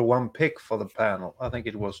number one pick for the panel. I think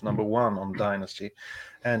it was number one on Dynasty,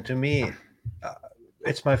 and to me,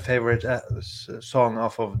 it's my favorite song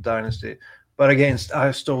off of Dynasty. But against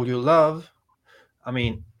I Stole Your Love, I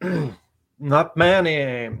mean, not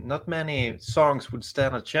many songs would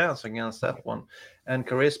stand a chance against that one, and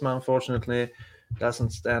Charisma, unfortunately,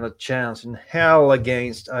 doesn't stand a chance in hell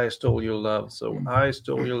against I Stole Your Love. So I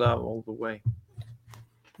Stole Your Love all the way.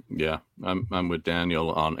 Yeah, I'm with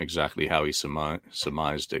Daniel on exactly how he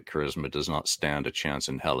surmised it. Charisma does not stand a chance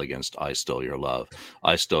in hell against I Stole Your Love.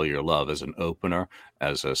 I Stole Your Love as an opener,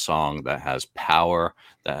 as a song that has power,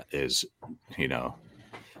 that is,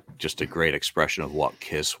 just a great expression of what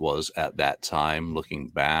Kiss was at that time, looking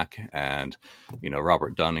back. And,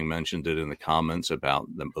 Robert Dunning mentioned it in the comments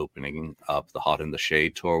about them opening up the Hot in the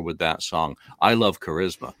Shade tour with that song. I love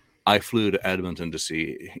Charisma. I flew to Edmonton to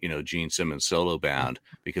see, Gene Simmons' solo band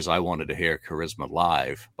because I wanted to hear Charisma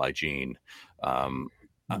live by Gene.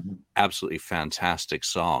 Absolutely fantastic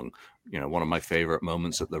song. One of my favorite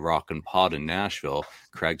moments at the Rockin' Pod in Nashville,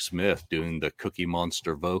 Craig Smith doing the Cookie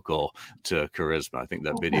Monster vocal to Charisma. I think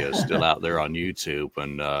that video is still out there on YouTube,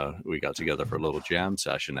 and we got together for a little jam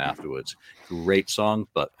session afterwards. Great song,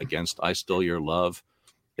 but against I Stole Your Love,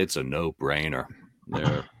 it's a no-brainer.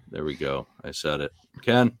 There we go. I said it.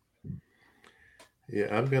 Ken?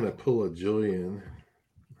 Yeah, I'm going to pull a Julian,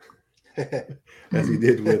 as he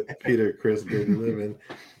did with Peter, Chris, Good Living.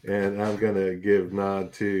 And I'm going to give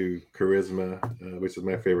nod to Charisma, which is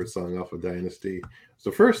my favorite song off of Dynasty. It's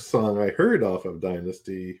the first song I heard off of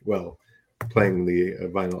Dynasty, well, playing the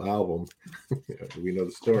vinyl album. We know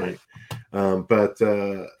the story. But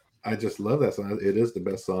I just love that song. It is the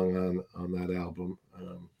best song on that album.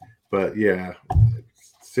 But yeah,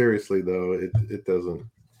 seriously, though, it doesn't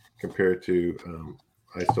compare to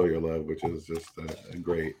I Stole Your Love, which is just a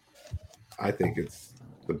great, I think it's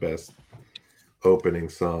the best opening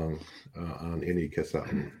song on any Kiss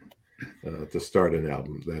album, to start an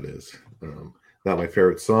album, that is. Not my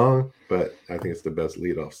favorite song, but I think it's the best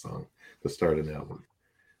lead-off song to start an album.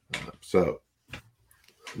 So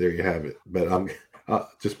there you have it. But I'll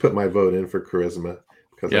just put my vote in for Charisma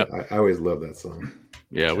because I always love that song.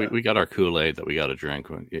 Yeah, we got our Kool-Aid that we got to drink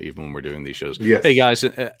even when we're doing these shows. Yes. Hey, guys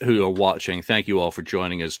who are watching, thank you all for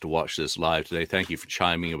joining us to watch this live today. Thank you for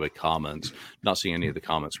chiming in with comments. Not seeing any of the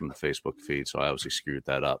comments from the Facebook feed, so I obviously screwed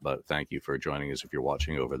that up, but thank you for joining us if you're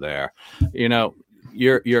watching over there.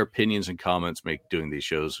 Your opinions and comments make doing these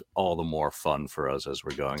shows all the more fun for us as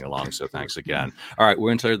we're going along, so thanks again. All right,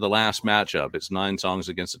 we're into the last matchup. It's 9 songs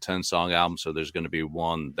against a 10-song album, so there's going to be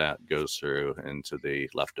one that goes through into the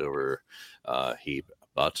leftover heap.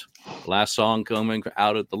 But the last song coming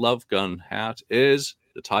out of the Love Gun hat is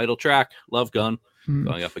the title track, Love Gun,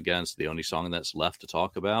 going up against the only song that's left to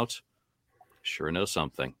talk about, Sure Know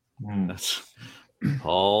Something. That's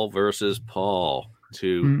Paul versus Paul.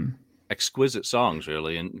 Two exquisite songs,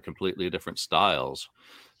 really, in completely different styles.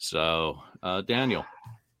 So, Daniel,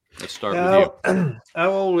 let's start with you.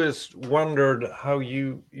 I've always wondered how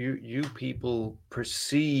you people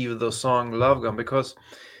perceive the song Love Gun, because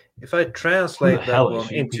if I translate that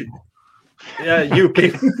one into... you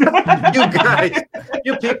people. You guys.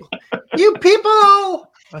 You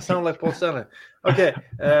people! I sound like Paul Stanley. Okay.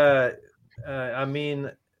 I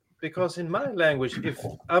mean, because in my language, if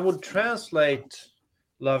I would translate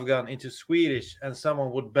Love Gun into Swedish and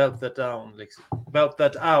someone would belt that out,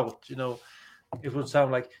 it would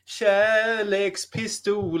sound like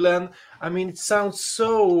Kärlekspistolen. I mean, it sounds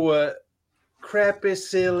so crappy,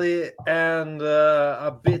 silly, and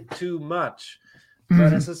a bit too much.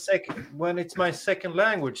 But when it's my second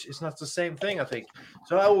language, it's not the same thing, I think.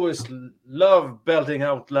 So I always love belting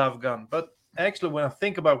out Love Gun. But actually, when I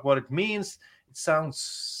think about what it means, it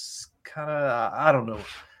sounds kind of, I don't know.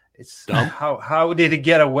 It's how did he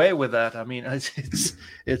get away with that? I mean, it's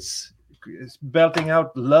belting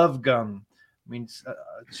out Love Gun. I mean, it's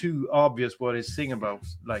too obvious what he's singing about.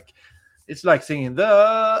 Like, it's like singing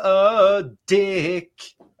the dick.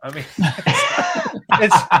 I mean,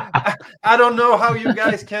 I don't know how you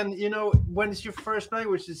guys can, when it's your first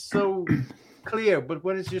language, it's so clear, but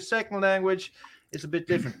when it's your second language, it's a bit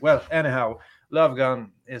different. Well, anyhow, Love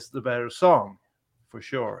Gun is the better song for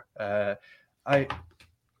sure. I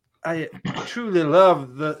truly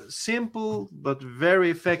love the simple but very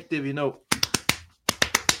effective,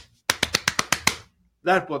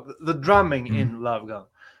 that was the drumming in Love Gun.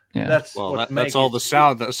 Yeah. That's all the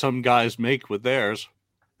sound that some guys make with theirs.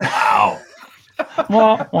 Wow.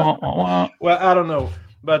 Well, I don't know,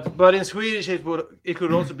 but in Swedish it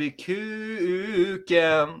could also be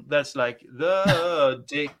kuken. That's like the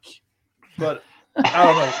dick, but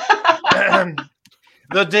I don't know.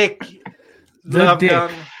 The dick, Love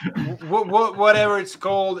Gun, whatever it's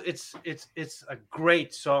called. It's a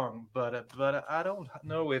great song, but I don't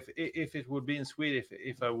know if it would be in Swedish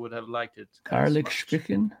if I would have liked it.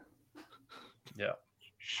 Kärlekspistolen. Yeah.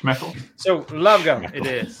 Schmeckel. So Love Gun it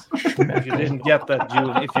is. If you didn't get that,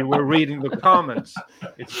 Julian, if you were reading the comments,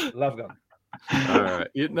 it's Love Gun. All right.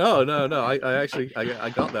 No. I actually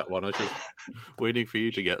got that one. I was just waiting for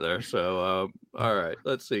you to get there. So, all right.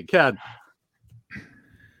 Let's see. Ken.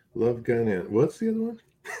 Love Gun and what's the other one?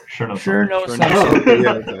 Sure no Sure no something. something.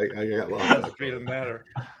 Oh, yeah, I got lost. That's really matter.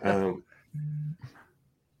 Sure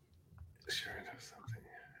no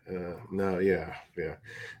something. No, yeah.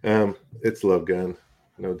 It's Love Gun,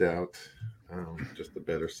 no doubt. Just a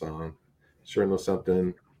better song. Sure no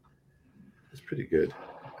something. It's pretty good.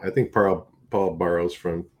 I think Paul borrows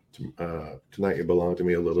from Tonight You Belong to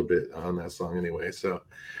Me a little bit on that song anyway. So,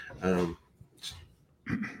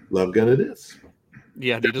 Love Gun it is.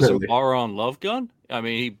 Yeah, he doesn't borrow on Love Gun. I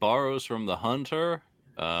mean, he borrows from The Hunter.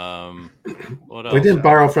 What else? He didn't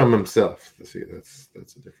borrow from himself. See, that's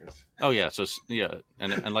the difference. Oh yeah, so yeah,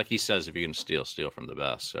 and like he says, if you can steal from the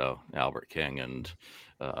best. So Albert King and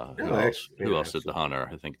who else did The Hunter?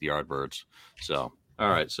 I think the Yardbirds. So all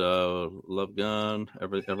right, so Love Gun.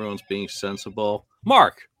 Everyone's being sensible.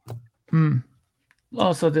 Mark.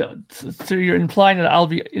 Oh, so you're implying that I'll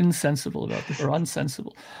be insensible about this or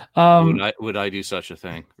unsensible? Would I do such a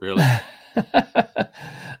thing? Really?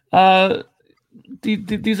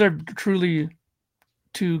 These are truly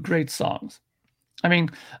two great songs. I mean,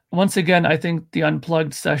 once again, I think the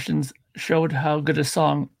Unplugged sessions showed how good a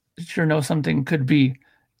song Sure Know Something could be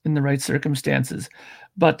in the right circumstances.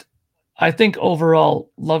 But I think overall,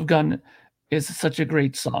 Love Gun is such a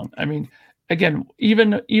great song. I mean, again,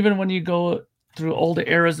 even when you go through all the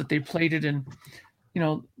eras that they played it in,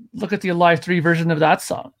 look at the Alive 3 version of that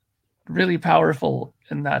song. Really powerful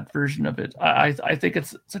in that version of it. I think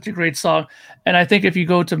it's such a great song. And I think if you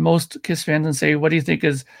go to most Kiss fans and say, what do you think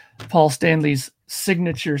is Paul Stanley's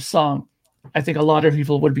signature song? I think a lot of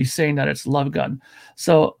people would be saying that it's Love Gun.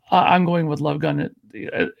 So I'm going with Love Gun.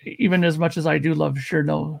 Even as much as I do love Sure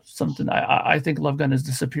Know Something, I think Love Gun is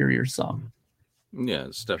the superior song. Yeah,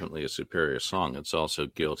 it's definitely a superior song. It's also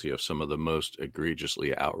guilty of some of the most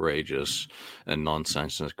egregiously outrageous and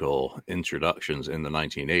nonsensical introductions in the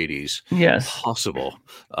 1980s possible.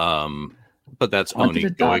 But that's only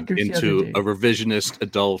going into a revisionist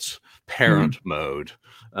adult parent mode.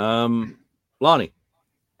 Lonnie.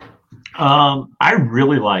 I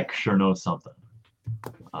really like Sure Know Something.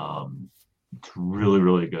 It's really,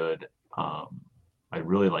 really good. I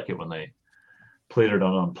really like it when they played it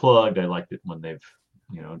on Unplugged. I liked it when they've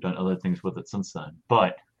done other things with it since then.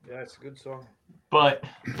 But yeah, it's a good song. But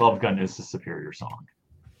Love Gun is the superior song.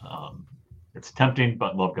 It's tempting,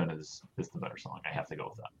 but Love Gun is the better song. I have to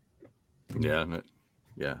go with that.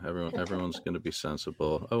 Yeah. Everyone's going to be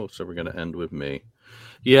sensible. Oh, so we're going to end with me.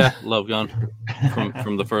 Yeah, Love Gun.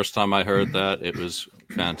 From the first time I heard that, it was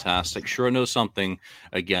fantastic. Sure Know Something.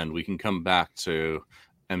 Again, we can come back to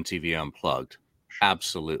MTV Unplugged.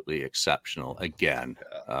 Absolutely exceptional. Again,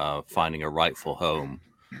 finding a rightful home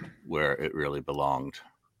where it really belonged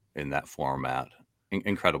in that format.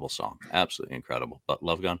 Incredible song. Absolutely incredible. But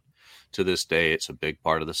Love Gun, to this day, it's a big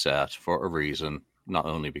part of the set for a reason. Not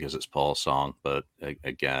only because it's Paul's song, but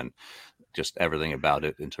again, just everything about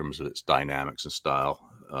it in terms of its dynamics and style.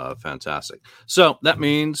 Fantastic. So that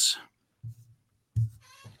means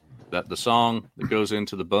that the song that goes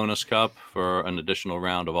into the bonus cup for an additional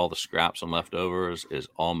round of all the scraps and leftovers is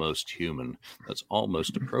Almost Human. That's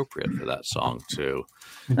almost appropriate for that song to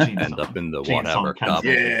end up in the whatever cup.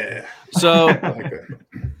 Yeah. So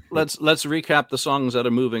let's recap the songs that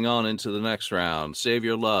are moving on into the next round. Save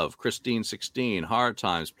Your Love, Christine 16, Hard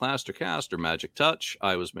Times, Plaster Caster, Magic Touch,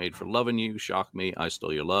 I Was Made for Loving You, Shock Me, I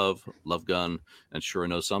Stole Your Love, Love Gun, and Sure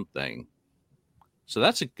Know Something. So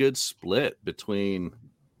that's a good split between...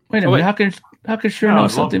 Wait a minute, how can Sure Know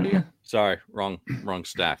Something be? Sorry, wrong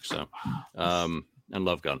stack. So, and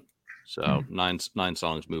Love Gun. So nine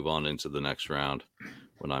songs move on into the next round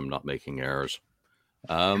when I'm not making errors.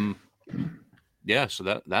 Yeah,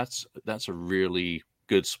 so that's a really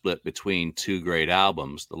good split between two great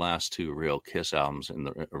albums, the last two real Kiss albums in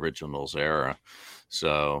the originals era.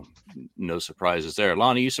 So no surprises there.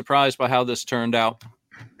 Lonnie, you surprised by how this turned out?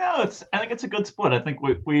 No, I think it's a good split. I think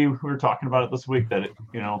we were talking about it this week that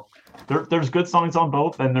there's good songs on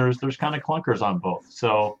both, and there's kind of clunkers on both.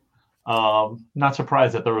 So not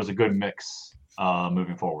surprised that there was a good mix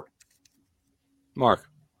moving forward. Mark.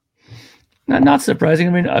 Not surprising.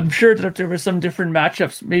 I mean, I'm sure that if there were some different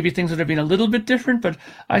matchups, maybe things would have been a little bit different, but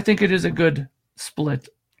I think it is a good split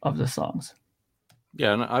of the songs.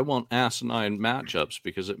 Yeah, and I want asinine matchups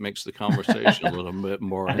because it makes the conversation a little bit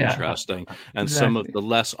more interesting. And some of the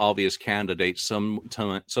less obvious candidates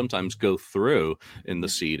sometimes go through in the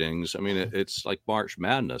seedings. I mean, it's like March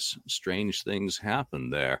Madness. Strange things happen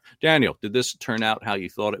there. Daniel, did this turn out how you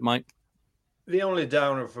thought it might? The only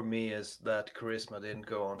downer for me is that Charisma didn't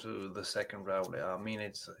go on to the second round. I mean,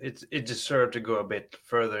 it deserved to go a bit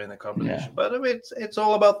further in the competition, but I mean, it's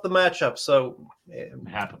all about the matchup. So it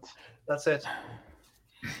happens. That's it.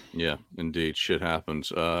 Yeah, indeed, shit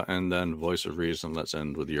happens. And then Voice of Reason. Let's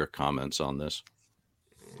end with your comments on this.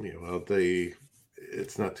 Yeah, well,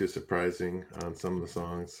 it's not too surprising on some of the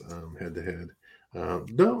songs head to head.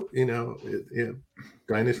 No,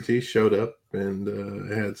 Dynasty showed up and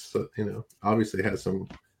had, obviously had some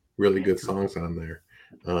really good songs on there.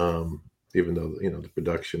 Even though the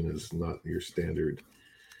production is not your standard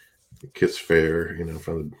Kiss fare,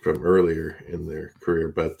 from earlier in their career,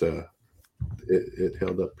 but it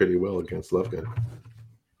held up pretty well against Love Gun.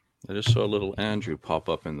 I just saw a little Andrew pop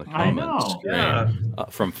up in the comments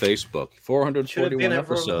from Facebook. 441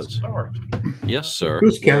 episodes. Yes, sir.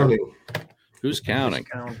 Who's counting? Who's counting?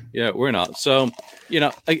 Yeah, we're not. So,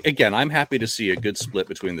 again, I'm happy to see a good split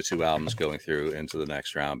between the two albums going through into the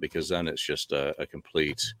next round, because then it's just a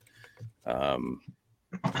complete,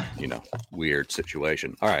 weird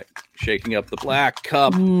situation. All right, shaking up the Black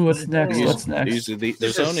Cup. Ooh, what's next?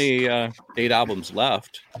 There's only 8 albums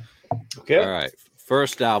left. Okay. All right.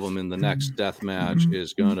 First album in the next death match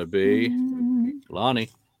is going to be Lonnie.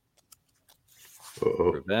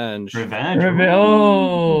 Revenge.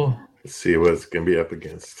 Oh. Let's see what it's going to be up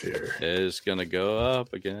against here. Is going to go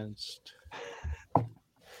up against.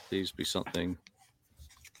 Please be something.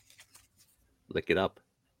 Lick It Up.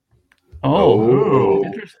 Oh,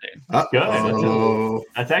 interesting. Good.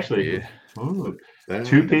 That's actually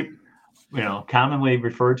two people, commonly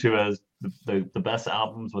referred to as the best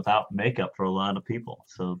albums without makeup for a lot of people.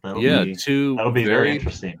 So that'll be very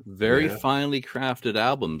interesting. Very finely crafted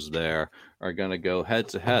albums there are going to go head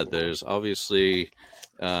to head. There's obviously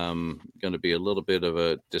going to be a little bit of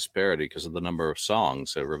a disparity because of the number of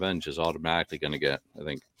songs. So Revenge is automatically going to get, I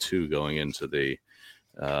think, 2 going into the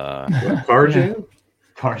Car Jam.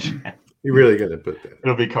 Car Jam. You really got to put that.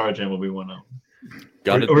 It'll be Car Jam will be one of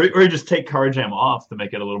them. Or just take Car Jam off to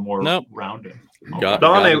make it a little more rounded.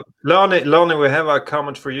 Lonnie, we have a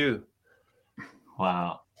comment for you.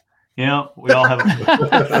 Wow. We all have,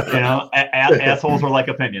 assholes are like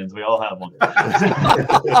opinions. We all have one.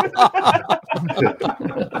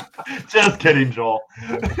 Just kidding, Joel.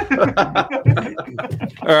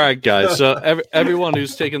 All right, guys. So everyone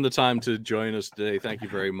who's taken the time to join us today, thank you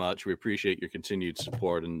very much. We appreciate your continued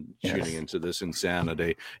support and tuning into this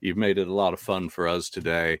insanity. You've made it a lot of fun for us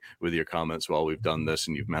today with your comments while we've done this,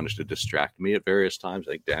 and you've managed to distract me at various times.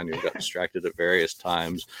 I think Daniel got distracted at various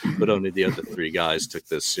times, but only the other 3 guys took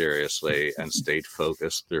this seriously and stayed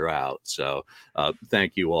focused throughout. So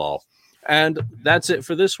thank you all. And that's it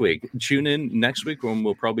for this week. Tune in next week when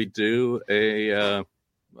we'll probably do a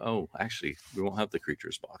actually we won't have the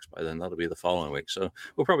Creatures box by then. That'll be the following week. So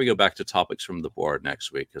we'll probably go back to topics from the board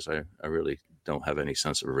next week, because I really don't have any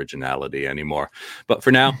sense of originality anymore. But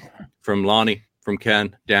for now, from Lonnie, from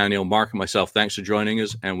Ken, Daniel, Mark, and myself, thanks for joining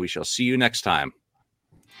us, and we shall see you next time.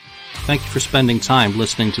 Thank you for spending time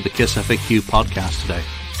listening to the Kiss FAQ podcast today.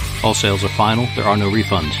 All sales are final. There are no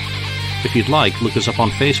refunds. If you'd like, look us up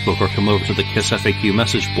on Facebook or come over to the Kiss FAQ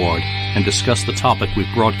message board and discuss the topic we've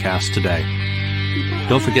broadcast today.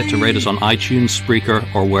 Don't forget to rate us on iTunes, Spreaker,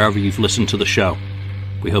 or wherever you've listened to the show.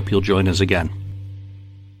 We hope you'll join us again.